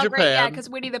 Starts with Japan. Great, yeah, because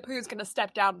Winnie the Pooh's going to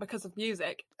step down because of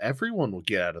music. Everyone will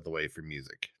get out of the way for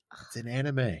music. It's an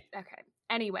anime. Okay,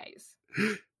 anyways.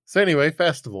 So anyway,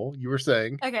 festival, you were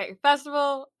saying. Okay,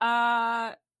 festival,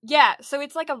 yeah, so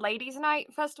it's like a ladies' night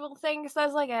festival thing, so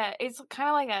it's kind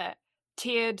of like a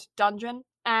tiered dungeon,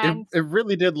 and... It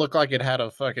really did look like it had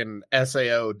a fucking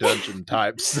SAO dungeon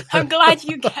types. I'm glad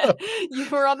you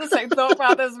were on the same thought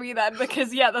path as me then,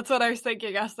 because yeah, that's what I was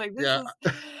thinking. I was like, this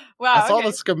is... Wow, I saw the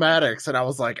schematics, and I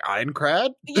was like,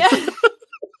 Aincrad? Yeah.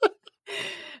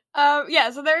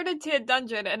 So they're in a tiered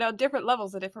dungeon, and on different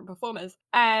levels are different performers,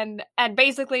 and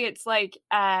basically it's like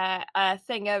a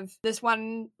thing of this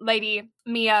one lady,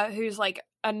 Mia, who's like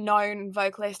a known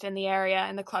vocalist in the area,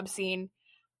 in the club scene,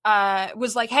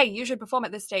 was like, hey, you should perform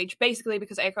at this stage, basically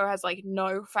because Eiko has like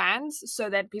no fans, so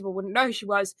that people wouldn't know who she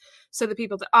was, so the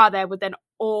people that are there would then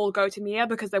all go to Mia,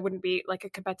 because there wouldn't be like a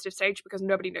competitive stage because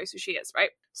nobody knows who she is,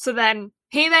 right? So then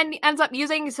he ends up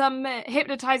using some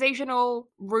hypnotizational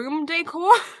room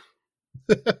decor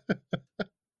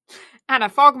and a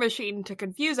fog machine to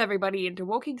confuse everybody into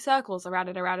walking circles around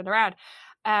and around and around.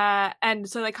 And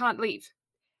so they can't leave.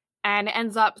 And it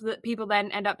ends up that people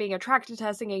then end up being attracted to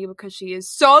her singing because she is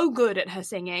so good at her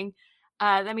singing.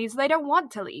 That means they don't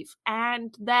want to leave.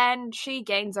 And then she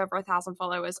gains over 1,000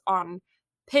 followers on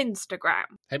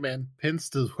Pinstagram. Hey man,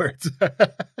 Pinsta's where it's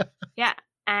at. Yeah.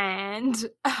 And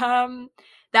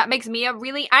that makes Mia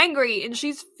really angry, and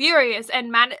she's furious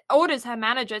and orders her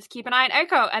manager to keep an eye on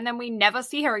Eiko, and then we never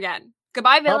see her again.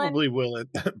 Goodbye, villain.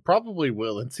 Probably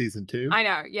will in season 2. I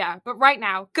know, yeah. But right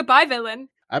now, goodbye, villain.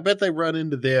 I bet they run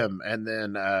into them and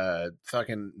then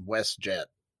fucking WestJet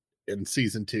in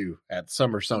season 2 at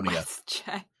Summersonia.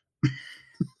 WestJet.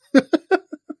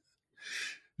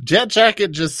 Jet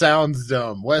Jacket just sounds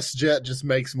dumb. WestJet just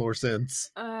makes more sense.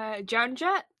 Joan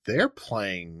Jet? They're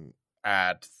playing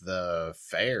at the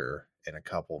fair in a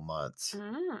couple months.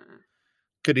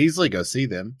 Could easily go see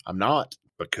them. I'm not,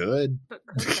 but could. But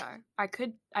could though. I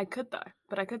could though.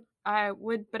 I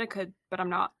would, but I could, but I'm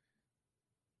not.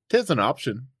 Tis an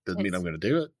option. Doesn't mean I'm going to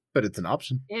do it, but it's an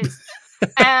option. It is.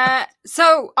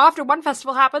 So after one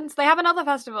festival happens, they have another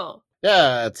festival.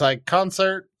 Yeah, it's like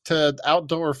concert to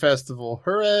outdoor festival.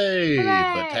 Hooray!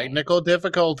 But technical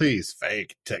difficulties.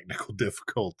 Fake technical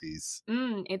difficulties.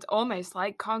 It's almost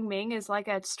like Kong Ming is like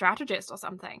a strategist or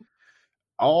something.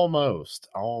 Almost.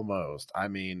 I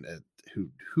mean,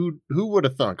 who would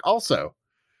have thunk? Also,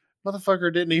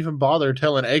 motherfucker didn't even bother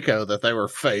telling Eiko that they were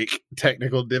fake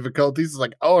technical difficulties. It's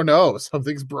like, oh no,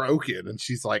 something's broken. And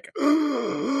she's like,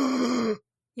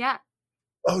 yeah.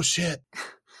 Oh shit.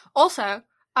 Also,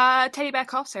 teddy bear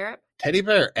cough syrup. Teddy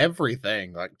bear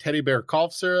everything. Like teddy bear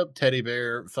cough syrup, teddy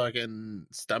bear fucking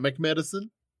stomach medicine.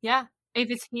 Yeah.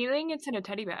 If it's healing, it's in a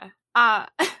teddy bear.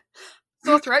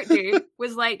 Sore throat dude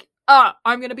was like,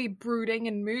 I'm going to be brooding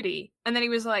and moody. And then he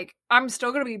was like, I'm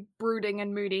still going to be brooding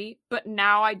and moody, but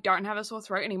now I don't have a sore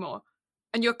throat anymore.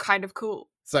 And you're kind of cool.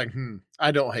 It's like,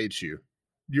 I don't hate you.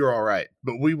 You're all right,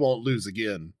 but we won't lose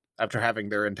again after having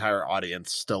their entire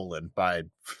audience stolen by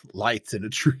lights in a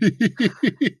tree.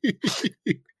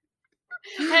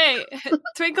 Hey,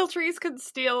 twinkle trees could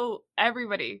steal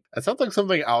everybody. That sounds like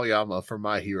something Aoyama from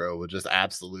My Hero would just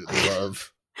absolutely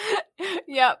love.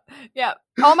 Yep.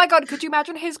 Oh my god, could you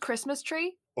imagine his Christmas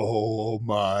tree? Oh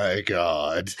my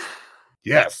god.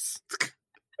 Yes.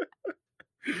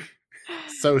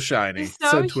 So shiny.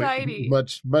 So shiny.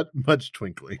 Much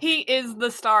twinkly. He is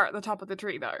the star at the top of the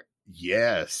tree, though.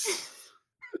 Yes.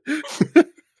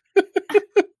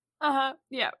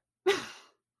 Yeah.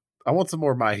 I want some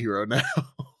more My Hero now.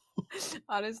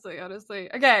 Honestly.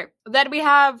 Okay, then we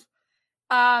have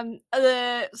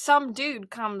some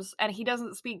dude comes and he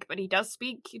doesn't speak, but he does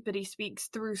speak, but he speaks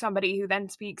through somebody who then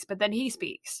speaks, but then he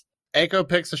speaks. Eiko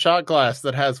picks a shot glass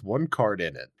that has one card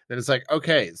in it. Then it's like,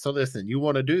 okay, so listen, you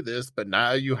want to do this, but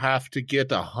now you have to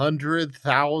get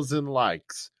 100,000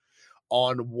 likes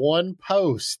on one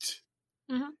post.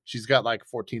 Mm-hmm. She's got like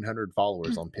 1,400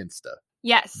 followers on Pinsta.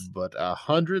 Yes. But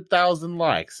 100,000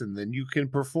 likes, and then you can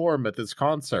perform at this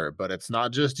concert. But it's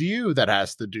not just you that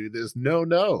has to do this.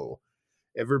 No.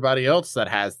 Everybody else that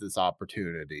has this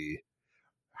opportunity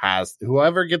has.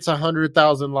 Whoever gets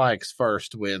 100,000 likes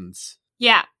first wins.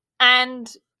 Yeah.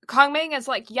 And Kong Ming is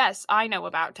like, yes, I know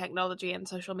about technology and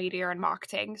social media and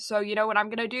marketing. So you know what I'm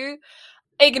going to do?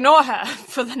 Ignore her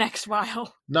for the next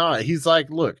while. Nah, he's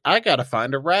like, look, I got to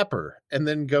find a rapper. And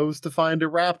then goes to find a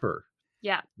rapper.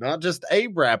 Yeah. Not just a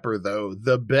rapper, though.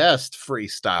 The best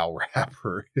freestyle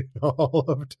rapper in all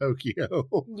of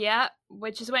Tokyo. Yeah,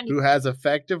 which is when who has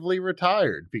effectively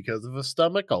retired because of a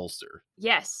stomach ulcer.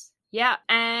 Yes. Yeah.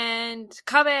 And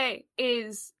Kabe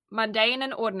is mundane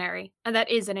and ordinary, and that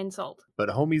is an insult. But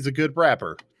homie's a good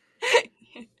rapper.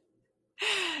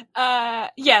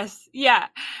 Yes. Yeah.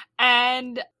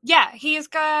 And yeah, he has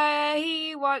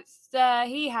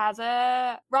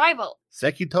a rival.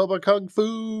 Sekitoba Kung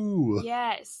Fu.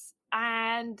 Yes.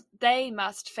 And they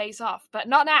must face off, but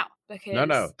not now, because...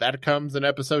 No, that comes in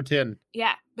episode 10.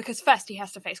 Yeah, because first he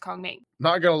has to face Kong Ming.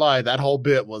 Not gonna lie, that whole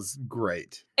bit was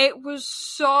great. It was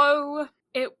so...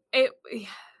 The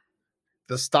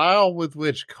style with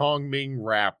which Kong Ming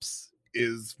raps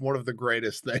is one of the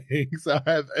greatest things I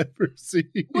have ever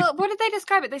seen. Well, what did they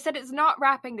describe it? They said it's not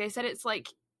rapping. They said it's like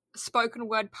spoken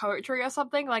word poetry or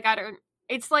something. Like,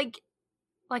 it's like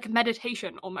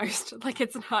meditation almost. Like,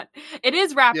 it's not. It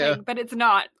is rapping, but it's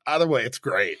not. Either way, it's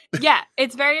great. Yeah,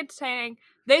 it's very entertaining.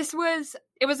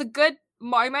 It was a good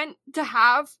moment to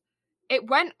have. It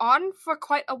went on for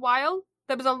quite a while.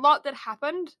 There was a lot that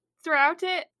happened throughout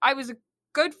it. I was a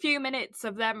good few minutes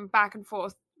of them back and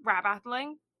forth rap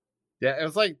battling. Yeah, it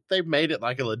was like they made it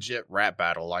like a legit rap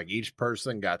battle. Like each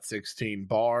person got 16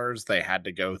 bars. They had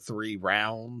to go 3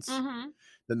 rounds. Mm-hmm.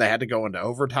 Then they had to go into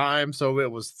overtime, so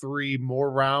it was 3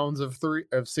 more rounds of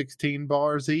 16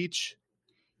 bars each.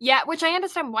 Yeah, which I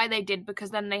understand why they did, because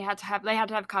then they had to have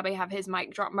Kabe have his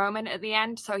mic drop moment at the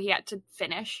end, so he had to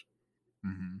finish.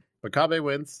 Mm-hmm. But Kabe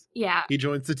wins. Yeah. He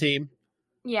joins the team.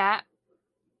 Yeah.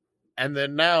 And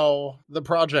then now the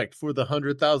project for the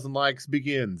 100,000 likes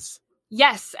begins.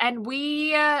 Yes, and we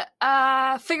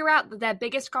figure out that their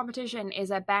biggest competition is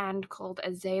a band called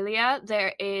Azalea.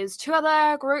 There is 2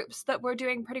 other groups that were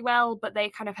doing pretty well, but they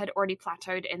kind of had already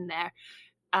plateaued in their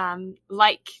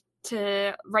like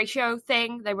to ratio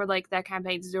thing. They were like, their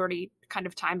campaigns is already kind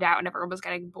of timed out and everyone was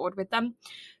getting bored with them.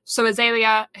 So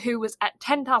Azalea, who was at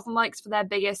 10,000 likes for their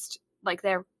biggest, like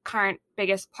their current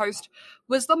biggest post,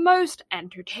 was the most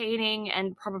entertaining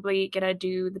and probably gonna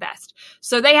do the best.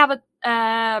 So they have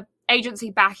a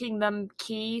agency backing them,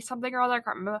 Key something or other, I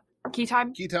can't remember. Key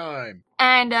Time.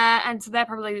 And so they're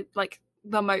probably like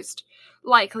the most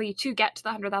likely to get to the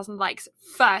 100,000 likes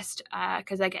first,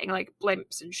 because they're getting like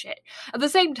blimps and shit. At the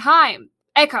same time,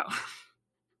 Echo.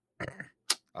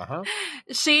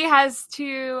 She has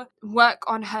to work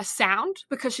on her sound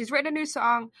because she's written a new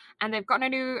song and they've gotten a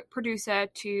new producer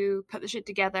to put the shit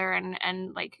together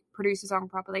and like produce the song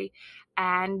properly.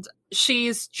 And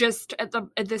she's just at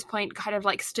this point kind of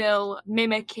like still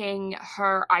mimicking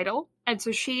her idol. And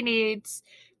so she needs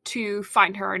to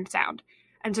find her own sound.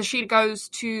 And so she goes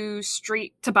to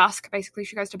Busk, basically.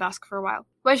 She goes to Busk for a while,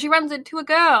 where she runs into a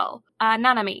girl,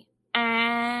 Nanami.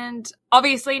 And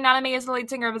obviously Nanami is the lead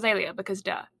singer of Azalea, because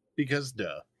duh.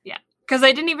 Yeah. Because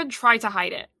they didn't even try to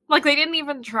hide it. Like, they didn't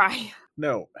even try.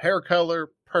 No. Hair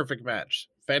color, perfect match.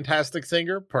 Fantastic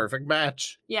singer, perfect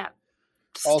match. Yeah.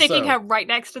 Sticking her right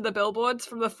next to the billboards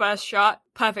from the first shot,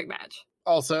 perfect match.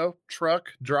 Also,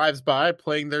 truck drives by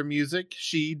playing their music.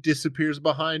 She disappears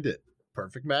behind it.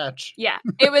 Perfect match. Yeah.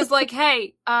 It was like,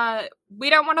 hey, we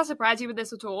don't want to surprise you with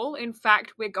this at all. In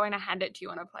fact, we're going to hand it to you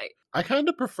on a plate. I kind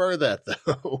of prefer that,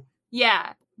 though.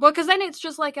 Yeah. Well, because then it's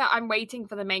just like I'm waiting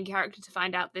for the main character to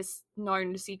find out this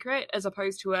known secret, as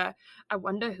opposed to I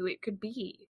wonder who it could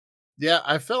be. Yeah,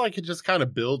 I feel like it just kind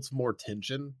of builds more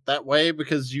tension that way,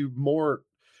 because you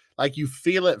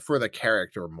feel it for the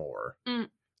character more.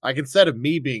 Like, instead of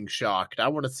me being shocked, I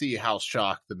want to see how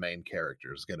shocked the main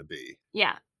character is going to be.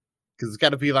 Yeah. Because it's got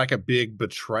to be like a big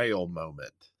betrayal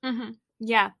moment. Mm-hmm.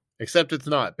 Yeah. Except it's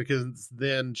not, because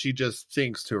then she just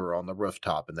sings to her on the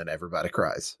rooftop and then everybody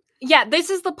cries. Yeah, this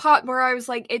is the part where I was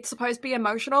like, it's supposed to be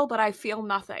emotional, but I feel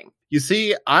nothing. You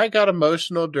see, I got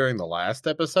emotional during the last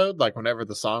episode, like whenever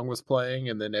the song was playing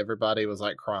and then everybody was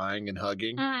like crying and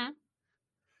hugging. Mm-hmm.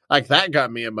 Like, that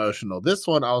got me emotional. This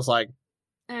one, I was like,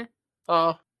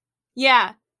 oh.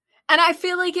 Yeah. And I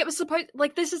feel like it was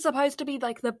this is supposed to be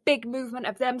like the big movement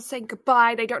of them saying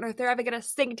goodbye. They don't know if they're ever going to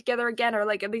sing together again, or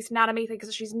like at least Nanami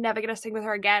thinks she's never going to sing with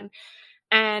her again.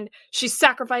 And she's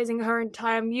sacrificing her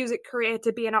entire music career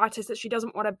to be an artist that she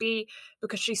doesn't want to be,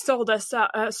 because she sold her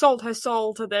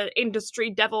soul to the industry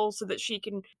devil so that she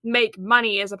can make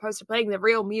money as opposed to playing the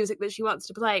real music that she wants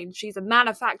to play. And she's a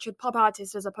manufactured pop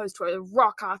artist as opposed to a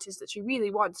rock artist that she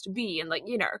really wants to be. And like,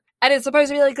 you know, and it's supposed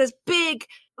to be like this big,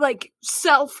 like,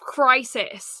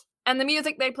 self-crisis. And the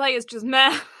music they play is just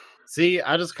meh. See,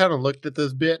 I just kind of looked at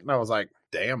this bit and I was like,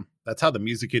 damn, that's how the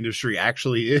music industry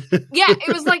actually is. Yeah,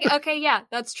 it was like, okay, yeah,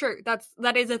 that's true.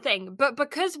 That is a thing. But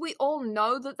because we all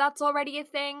know that that's already a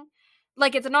thing,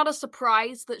 like, it's not a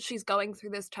surprise that she's going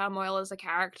through this turmoil as a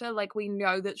character. Like, we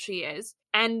know that she is.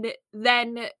 And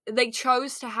then they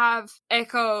chose to have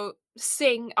Echo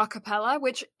sing a cappella,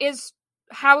 which is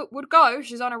how it would go.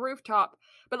 She's on a rooftop.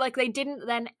 But, like, they didn't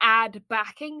then add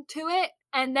backing to it.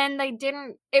 And then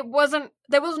there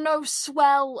was no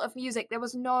swell of music. There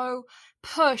was no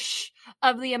push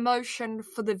of the emotion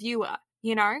for the viewer,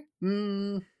 you know?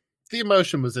 The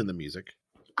emotion was in the music.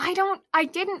 I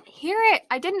didn't hear it.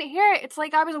 It's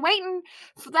like I was waiting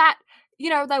for that, you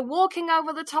know, they're walking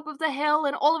over the top of the hill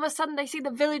and all of a sudden they see the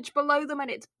village below them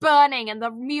and it's burning and the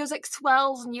music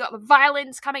swells and you got the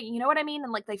violins coming, you know what I mean?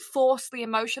 And like they force the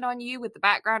emotion on you with the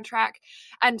background track.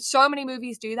 And so many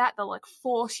movies do that. They'll like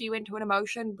force you into an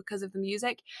emotion because of the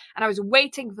music. And I was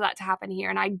waiting for that to happen here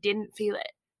and I didn't feel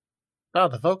it. Oh,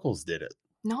 the vocals did it.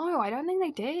 No, I don't think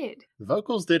they did. The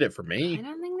vocals did it for me. I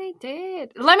don't think they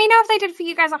did. Let me know if they did for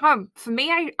you guys at home. For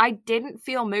me, I didn't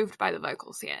feel moved by the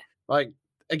vocals here. Like,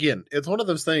 again, it's one of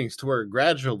those things to where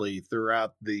gradually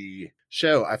throughout the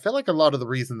show, I feel like a lot of the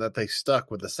reason that they stuck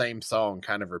with the same song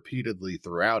kind of repeatedly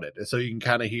throughout it is so you can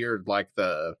kind of hear like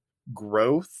the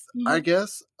growth, I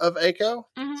guess, of Echo.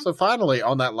 So finally,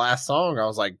 on that last song, I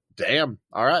was like, damn,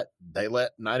 all right, they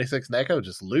let 96 and Echo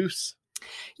just loose.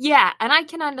 Yeah, and I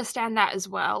can understand that as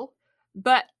well,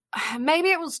 but maybe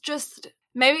it was just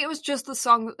the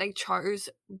song that they chose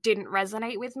didn't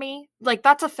resonate with me. Like,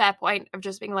 that's a fair point of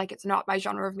just being like, it's not my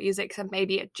genre of music, so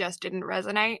maybe it just didn't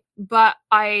resonate. But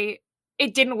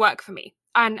it didn't work for me.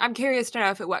 And I'm curious to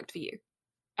know if it worked for you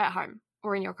at home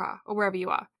or in your car or wherever you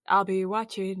are. I'll be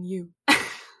watching you.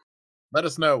 Let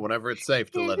us know whenever it's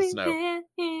safe to let us know.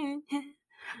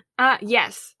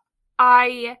 Yes.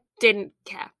 I didn't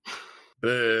care.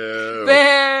 Boo. Boo!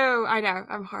 I know,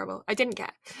 I'm horrible. I didn't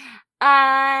care.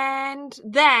 And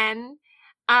then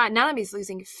Nanami's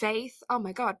losing faith. Oh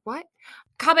my god, what?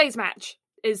 Kabe's match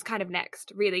is kind of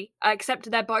next, really. Except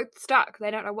they're both stuck. They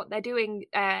don't know what they're doing.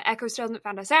 Echo still hasn't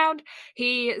found a sound.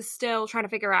 He is still trying to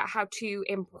figure out how to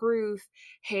improve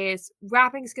his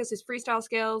rapping skills, his freestyle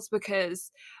skills,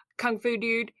 because Kung Fu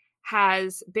Dude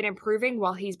has been improving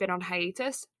while he's been on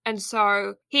hiatus. And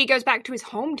so he goes back to his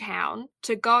hometown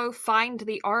to go find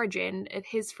the origin of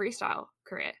his freestyle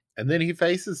career. And then he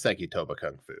faces Sekitoba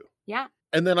Kung Fu. Yeah.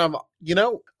 And then I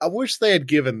wish they had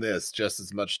given this just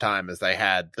as much time as they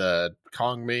had the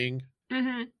Kong Ming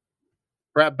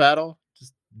rap battle,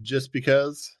 just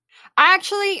because. I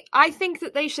think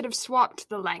that they should have swapped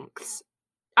the lengths.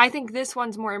 I think this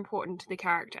one's more important to the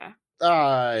character.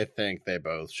 I think they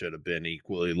both should have been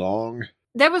equally long.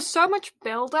 There was so much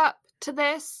build-up to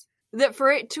this that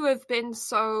for it to have been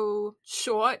so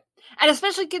short, and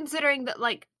especially considering that,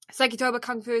 like, Sekitoba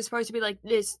Kung Fu is supposed to be like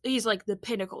this, he's like the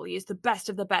pinnacle, he's the best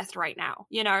of the best right now,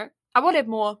 you know? I wanted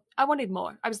more. I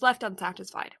was left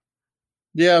unsatisfied.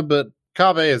 Yeah, but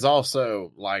Kabe is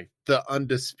also, like, the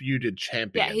undisputed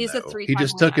champion. Yeah, he's a 3-time He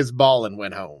just winner. took his ball and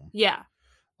went home. Yeah.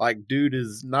 Like, dude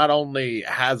is not only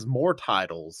has more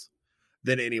titles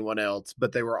than anyone else,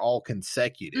 but they were all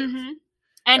consecutive.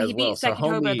 And he beat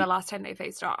Sekitoba the last time they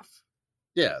faced off.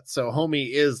 Yeah, so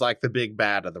Homie is like the big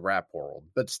bad of the rap world,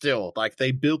 but still, like,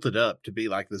 they built it up to be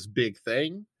like this big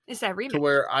thing. It's that remix. To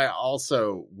where I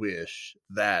also wish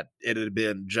that it had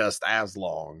been just as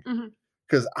long.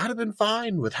 Because I'd have been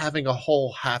fine with having a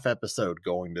whole half episode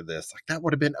going to this. Like, that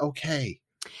would have been okay.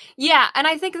 Yeah, and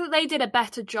I think that they did a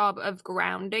better job of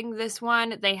grounding this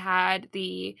one. They had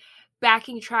the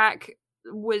backing track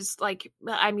was like,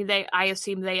 I mean, I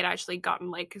assume they had actually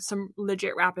gotten like some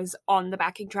legit rappers on the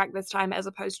backing track this time, as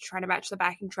opposed to trying to match the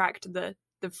backing track to the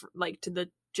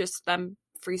just them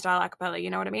freestyle acapella.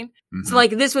 You know what I mean? So like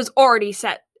this was already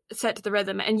set to the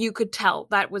rhythm, and you could tell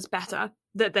that was better,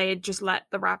 that they had just let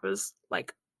the rappers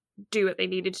like do what they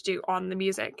needed to do on the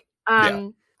music.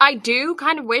 I do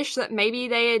kind of wish that maybe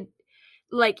they had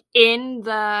like in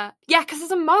the because there's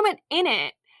a moment in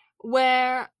it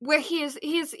where he's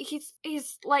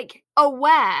like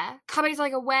aware. Kabe's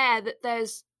like aware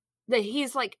that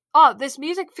he's like, oh, this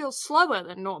music feels slower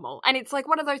than normal, and it's like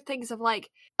one of those things of like,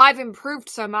 I've improved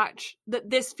so much that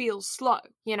this feels slow,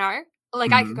 you know,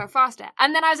 like I could go faster.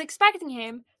 And then I was expecting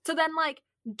him to then like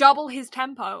double his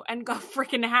tempo and go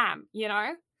freaking ham, you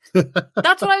know.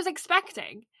 That's what I was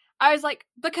expecting. I was like,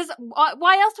 because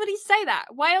why else would he say that?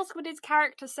 Why else would his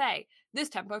character say, this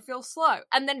tempo feels slow,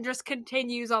 and then just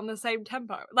continues on the same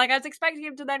tempo? Like, I was expecting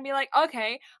him to then be like,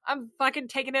 okay, I'm fucking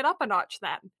taking it up a notch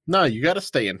then. No, you gotta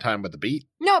stay in time with the beat.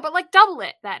 No, but like double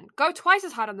it then. Go twice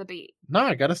as hard on the beat. No,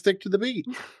 I gotta stick to the beat.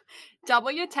 Double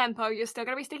your tempo, you're still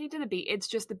gonna be sticking to the beat. It's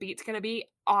just the beat's gonna be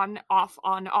on, off,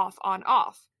 on, off, on,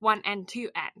 off. 1 and 2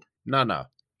 end. No.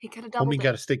 He could have doubled it. Homie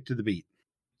gotta stick to the beat.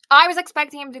 I was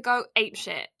expecting him to go ape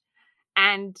shit,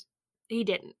 and he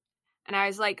didn't. And I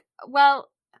was like, well,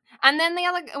 and then the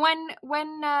other,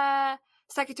 when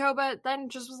Sekitoba then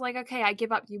just was like, okay, I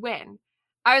give up, you win.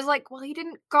 I was like, well, he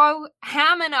didn't go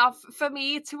ham enough for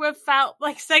me to have felt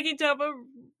like Sekitoba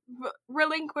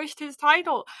relinquished his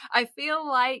title. I feel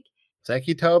like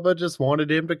Sekitoba just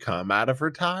wanted him to come out of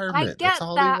retirement. I get That's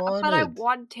all that, he wanted. but I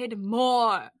wanted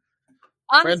more.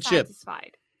 Friendship.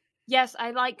 Unsatisfied. Yes,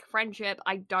 I like friendship.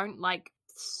 I don't like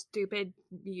stupid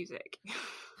music.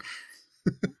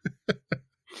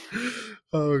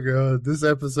 Oh god, this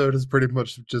episode has pretty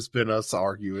much just been us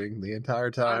arguing the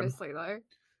entire time. Honestly, though.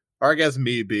 Or I guess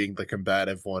me being the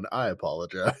combative one. I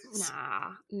apologize.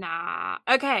 Nah.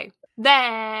 Okay,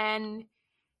 then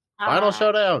Final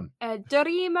showdown.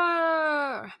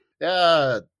 Dreamer.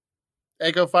 Yeah.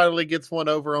 Echo finally gets one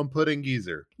over on Pudding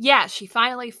Geezer. Yeah, she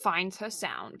finally finds her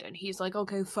sound, and he's like,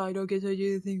 okay, fine, I'll get to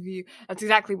do the thing for you. That's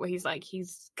exactly what he's like.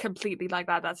 He's completely like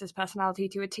that. That's his personality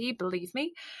to a T, believe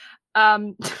me. I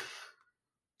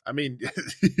mean,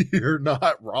 you're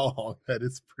not wrong. That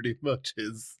is pretty much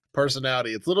his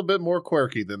personality. It's a little bit more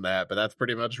quirky than that, but that's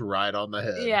pretty much right on the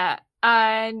head. Yeah.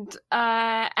 And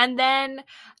then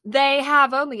they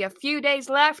have only a few days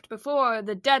left before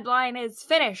the deadline is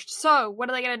finished. So what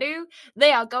are they going to do?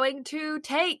 They are going to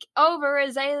take over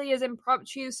Azalea's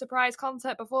impromptu surprise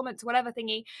concert performance, whatever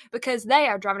thingy, because they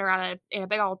are driving around in a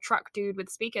big old truck, dude,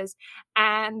 with speakers.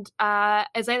 And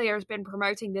Azalea has been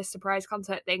promoting this surprise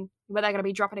concert thing where they're going to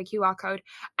be dropping a QR code,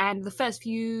 and the first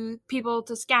few people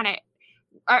to scan it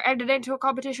are entered into a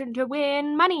competition to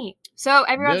win money. So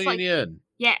everyone's like, yen.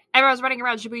 Yeah, everyone's running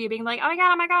around Shibuya being like, oh my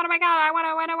god, I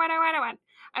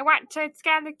want to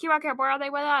scan the QR code, where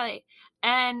are they?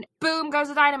 And boom goes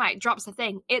the dynamite, drops the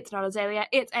thing. It's not Azalea,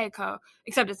 it's Eiko.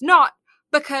 Except it's not,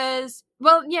 because,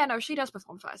 well, yeah, no, she does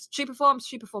perform first. She performs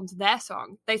their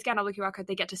song. They scan all the QR code,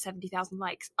 they get to 70,000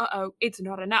 likes. Uh-oh, it's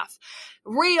not enough.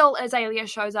 Real Azalea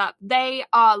shows up. They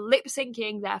are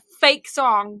lip-syncing their fake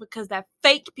song, because they're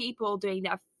fake people doing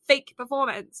their fake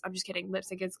performance. I'm just kidding. Lip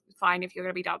sync is fine if you're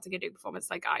going to be dancing and doing performance.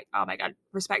 Like, oh my god,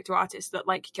 respect to artists that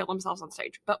like kill themselves on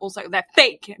stage, but also they're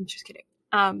fake. I'm just kidding.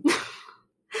 And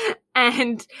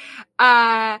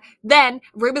then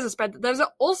rumors are spread that those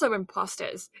are also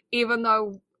imposters, even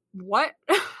though what?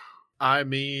 I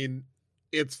mean,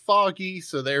 it's foggy,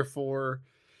 so therefore,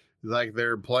 like,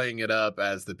 they're playing it up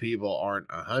as the people aren't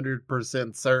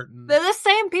 100% certain. They're the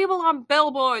same people on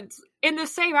billboards in the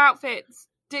same outfits.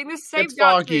 Doing the same it's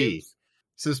foggy. moves.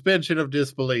 Suspension of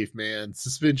disbelief, man.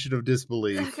 Suspension of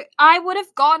disbelief. I would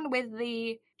have gone with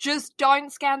the just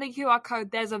don't scan the QR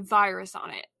code, there's a virus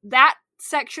on it. That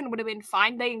section would have been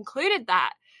fine. They included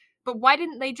that. But why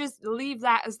didn't they just leave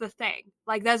that as the thing?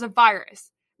 Like, there's a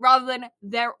virus. Rather than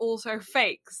they're also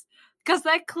fakes. Because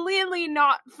they're clearly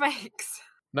not fakes.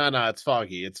 No, it's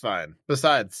foggy. It's fine.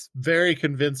 Besides, very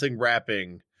convincing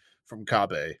rapping from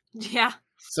Kabe. Yeah.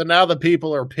 So now the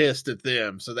people are pissed at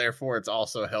them, so therefore it's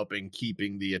also helping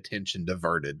keeping the attention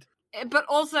diverted. But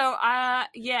also,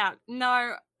 yeah,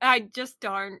 no, I just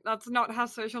don't. That's not how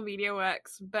social media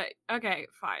works, but okay,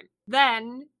 fine.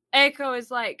 Then, Eiko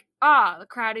is like, the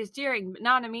crowd is jeering, but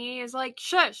Nanami is like,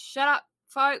 shush, shut up,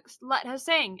 folks, let her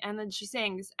sing. And then she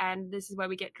sings, and this is where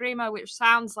we get Dreamer, which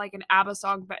sounds like an ABBA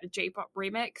song, but a J-pop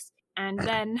remix. And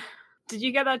then, did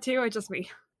you get that too, or just me?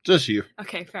 Just you.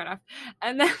 Okay, fair enough.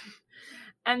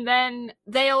 And then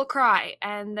they all cry,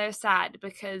 and they're sad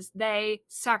because they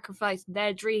sacrificed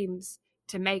their dreams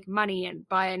to make money and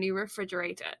buy a new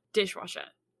refrigerator, dishwasher,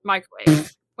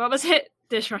 microwave. What was it?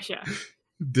 Dishwasher.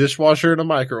 Dishwasher and a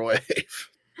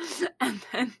microwave.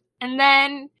 And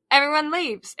then everyone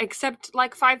leaves, except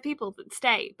like 5 people that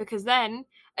stay, because then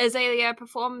Azalea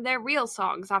perform their real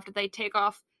songs after they take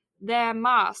off their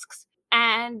masks,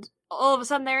 and all of a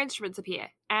sudden their instruments appear,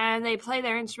 and they play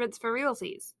their instruments for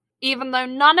realsies. Even though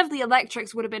none of the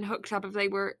electrics would have been hooked up if they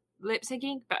were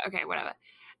lip-syncing, but okay, whatever.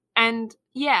 And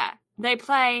yeah, they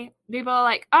play, people are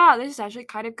like, this is actually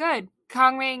kind of good.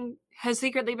 Kangming has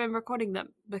secretly been recording them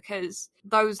because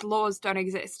those laws don't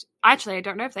exist. Actually, I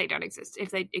don't know if they don't exist,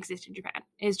 if they exist in Japan.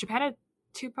 Is Japan a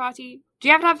 2-party? Do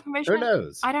you have to have permission? Who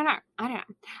knows? I don't know.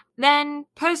 Then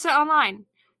post it online.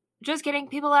 Just kidding,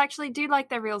 people actually do like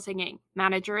their real singing.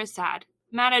 Manager is sad.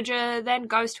 Manager then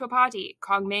goes to a party.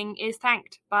 Kangming is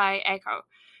thanked by Eiko.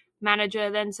 Manager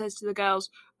then says to the girls,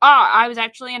 I was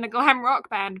actually in a glam rock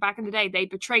band back in the day. They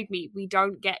betrayed me. We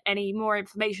don't get any more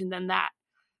information than that.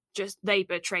 Just, they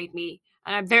betrayed me.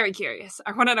 And I'm very curious.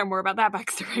 I want to know more about that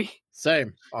backstory.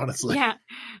 Same, honestly. Yeah.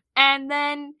 And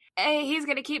then he's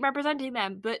going to keep representing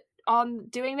them, but on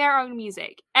doing their own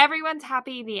music. Everyone's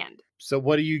happy, the end. So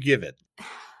what do you give it?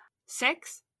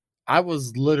 6? I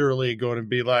was literally going to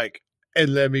be like,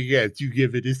 and let me guess, you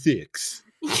give it a 6.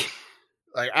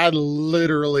 Like, I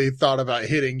literally thought about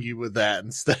hitting you with that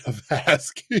instead of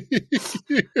asking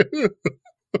you.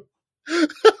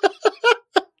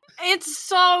 It's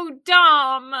so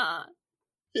dumb.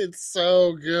 It's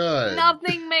so good.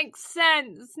 Nothing makes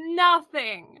sense.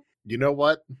 Nothing. You know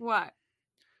what? What?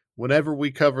 Whenever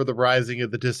we cover the Rising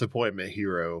of the Disappointment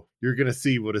Hero, you're going to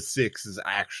see what a 6 is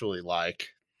actually like.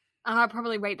 I'll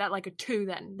probably rate that like a 2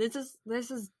 then. This is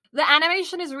the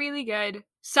animation is really good.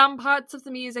 Some parts of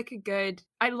the music are good.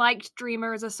 I liked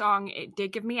Dreamer as a song. It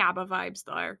did give me ABBA vibes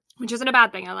though, which isn't a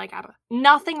bad thing. I like ABBA.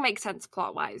 Nothing makes sense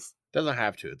plot-wise. Doesn't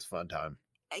have to. It's fun time.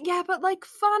 Yeah, but like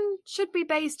fun should be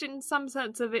based in some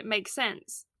sense of it makes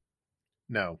sense.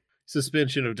 No.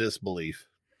 Suspension of disbelief.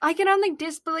 I can only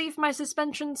disbelieve my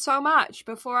suspension so much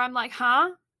before I'm like,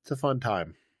 huh? It's a fun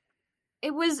time.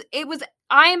 It was,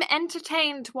 I'm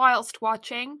entertained whilst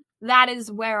watching. That is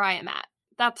where I am at.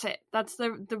 That's it. That's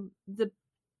the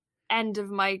end of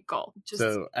my goal.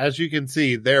 So, as you can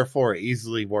see, therefore,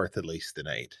 easily worth at least an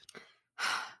 8.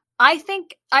 I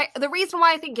think the reason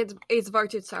why I think it's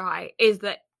voted so high is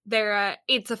that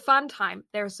it's a fun time.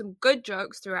 There are some good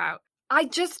jokes throughout. I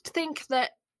just think that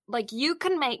like you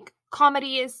can make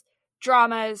comedies,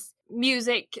 dramas,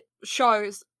 music,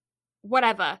 shows,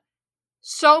 whatever,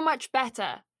 so much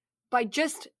better by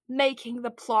just making the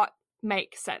plot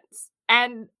make sense.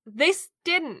 And this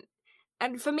didn't.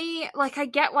 And for me, like, I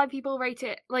get why people rate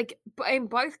it, like, in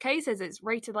both cases, it's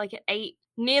rated, like, at 8,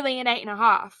 nearly an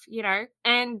 8.5, you know?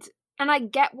 And I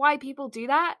get why people do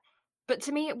that, but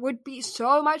to me, it would be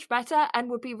so much better and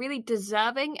would be really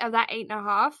deserving of that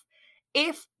 8.5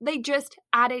 if they just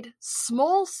added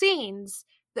small scenes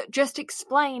that just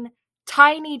explain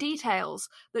tiny details,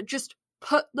 that just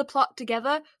put the plot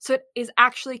together so it is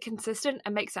actually consistent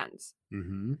and makes sense.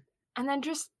 Mm-hmm. And then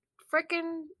just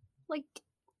freaking, like,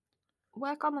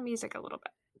 work on the music a little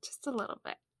bit. Just a little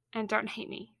bit. And don't hate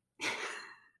me.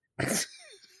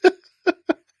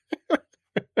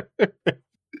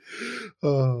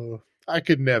 Oh, I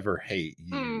could never hate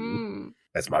you.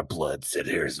 As my blood sit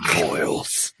here and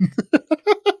boils.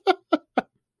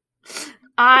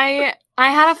 I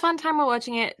had a fun time while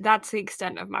watching it. That's the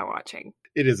extent of my watching.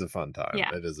 It is a fun time.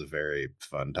 Yeah. It is a very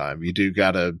fun time. You do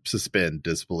gotta suspend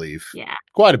disbelief. Yeah.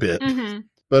 Quite a bit. Mm-hmm.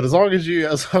 But as long as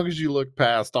you look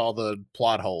past all the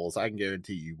plot holes, I can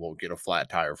guarantee you won't get a flat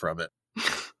tire from it.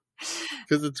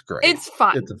 Because it's great. It's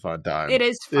fun. It's a fun time. It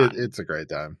is fun. It's a great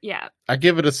time. Yeah. I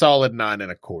give it a solid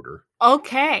 9.25.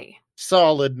 Okay.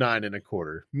 Solid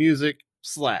 9.25. Music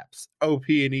slaps. OP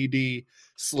and ED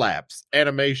slaps.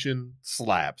 Animation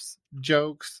slaps.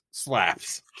 Jokes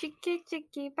slaps. Chicky,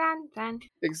 chicky, ban, ban.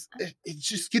 It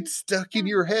just gets stuck in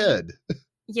your head.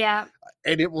 Yeah.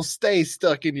 And it will stay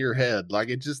stuck in your head. Like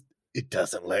it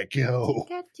doesn't let go.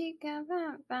 God,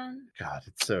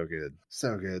 it's so good.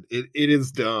 So good. It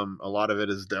is dumb. A lot of it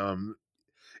is dumb.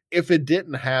 If it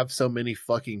didn't have so many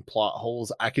fucking plot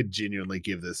holes, I could genuinely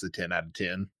give this a 10 out of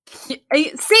 10. See,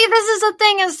 this is the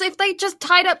thing, is if they just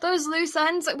tied up those loose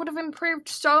ends, it would have improved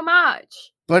so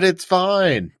much. But it's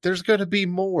fine. There's going to be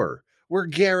more. We're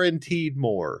guaranteed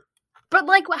more. But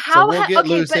like, how? So we'll get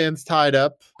loose ends tied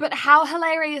up. But how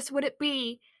hilarious would it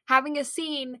be having a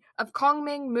scene of Kong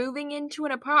Ming moving into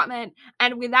an apartment,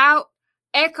 and without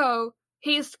Echo,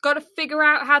 he's got to figure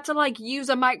out how to like use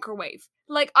a microwave?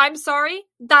 Like, I'm sorry,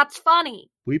 that's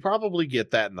funny. We probably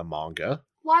get that in the manga.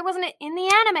 Why wasn't it in the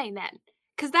anime then?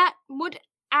 Because that would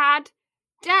add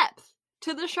depth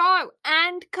to the show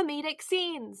and comedic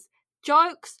scenes,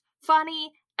 jokes,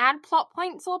 funny, and plot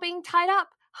points all being tied up.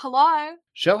 Hello?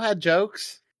 Show had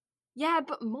jokes. Yeah,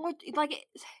 but more, like,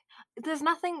 there's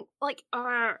nothing, like,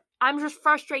 I'm just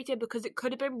frustrated because it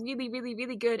could have been really, really,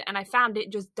 really good, and I found it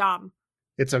just dumb.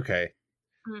 It's okay.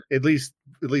 At least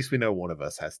we know one of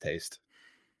us has taste.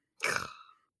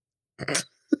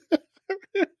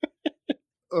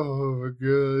 Oh my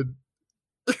god.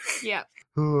 Yeah.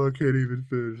 Oh, I can't even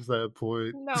finish that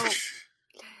point. No.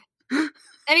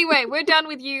 Anyway, we're done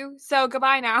with you, so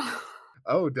goodbye now.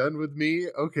 Oh, done with me?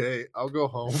 Okay, I'll go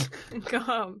home. Go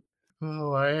home.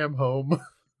 Oh, I am home.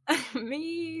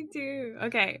 Me too.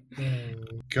 Okay.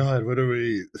 Oh, God, what are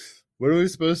we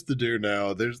supposed to do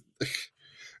now? There's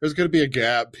going to be a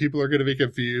gap. People are going to be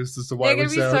confused as to why we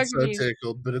sound so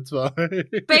tickled, but it's fine.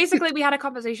 Basically, we had a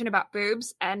conversation about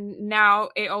boobs, and now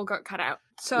it all got cut out.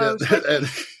 So and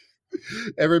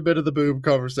every bit of the boob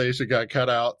conversation got cut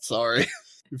out. Sorry.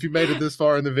 If you made it this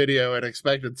far in the video and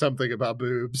expected something about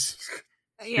boobs,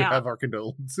 you have our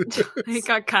condolences. It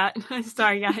got cut.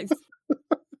 Sorry, guys.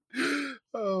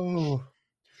 Oh.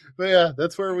 But yeah,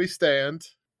 that's where we stand.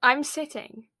 I'm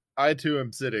sitting. I too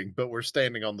am sitting, but we're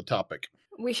standing on the topic.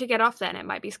 We should get off then. It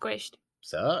might be squished.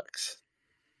 Sucks.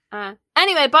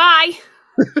 Anyway, bye.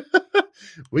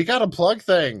 We gotta plug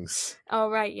things. Oh,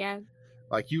 right, yeah.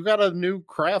 Like, you got a new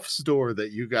craft store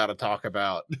that you gotta talk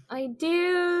about. I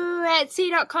do at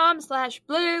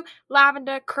c.com/blue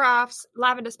lavender crafts,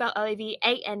 lavender spelled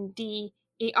LAVANDER,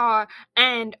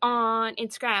 and on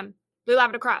Instagram, Blue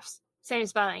Lavender Crafts, same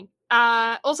spelling.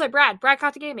 Also Brad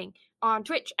Carter Gaming on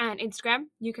Twitch and Instagram.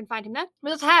 You can find him there.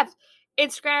 We also have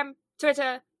Instagram,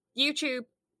 Twitter, YouTube,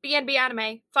 BNB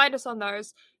Anime. Find us on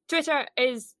those. Twitter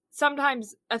is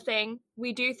sometimes a thing.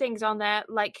 We do things on there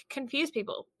like confuse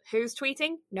people. Who's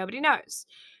tweeting? Nobody knows.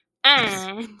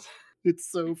 And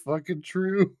it's so fucking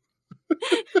true.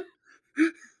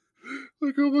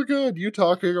 Like, oh my god, you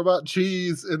talking about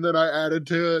cheese, and then I added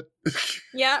to it.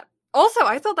 Yeah. Also,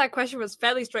 I thought that question was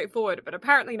fairly straightforward, but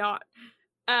apparently not.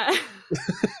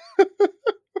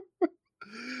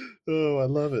 Oh, I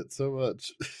love it so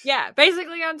much. Yeah,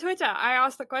 basically on Twitter, I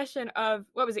asked the question of,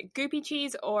 what was it, goopy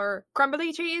cheese or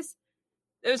crumbly cheese?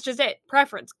 It was just it.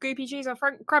 Preference. Goopy cheese or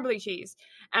crumbly cheese.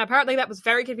 And apparently that was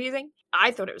very confusing.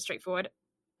 I thought it was straightforward.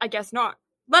 I guess not.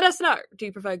 Let us know. Do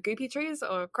you prefer goopy cheese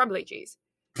or crumbly cheese?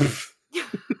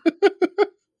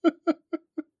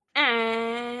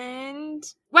 And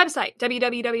website,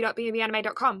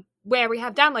 www.bnbanime.com, where we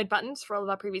have download buttons for all of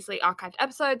our previously archived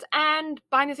episodes and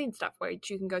behind-the-scenes stuff, which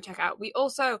you can go check out. We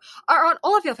also are on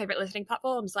all of your favorite listening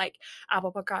platforms like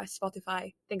Apple Podcasts,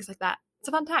 Spotify, things like that. It's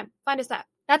a fun time. Find us there.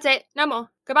 That's it. No more.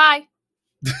 Goodbye.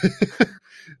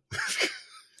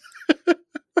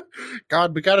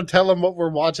 God, we gotta tell them what we're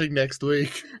watching next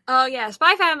week. Oh, yeah.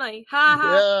 Spy Family. Ha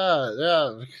ha.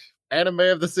 Yeah. Anime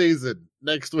of the season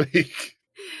next week.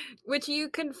 Which you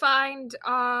can find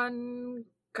on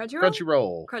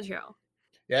Crunchyroll.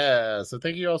 Yeah, so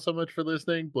thank you all so much for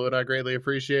listening. Blue and I greatly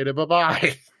appreciate it.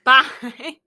 Bye-bye. Bye.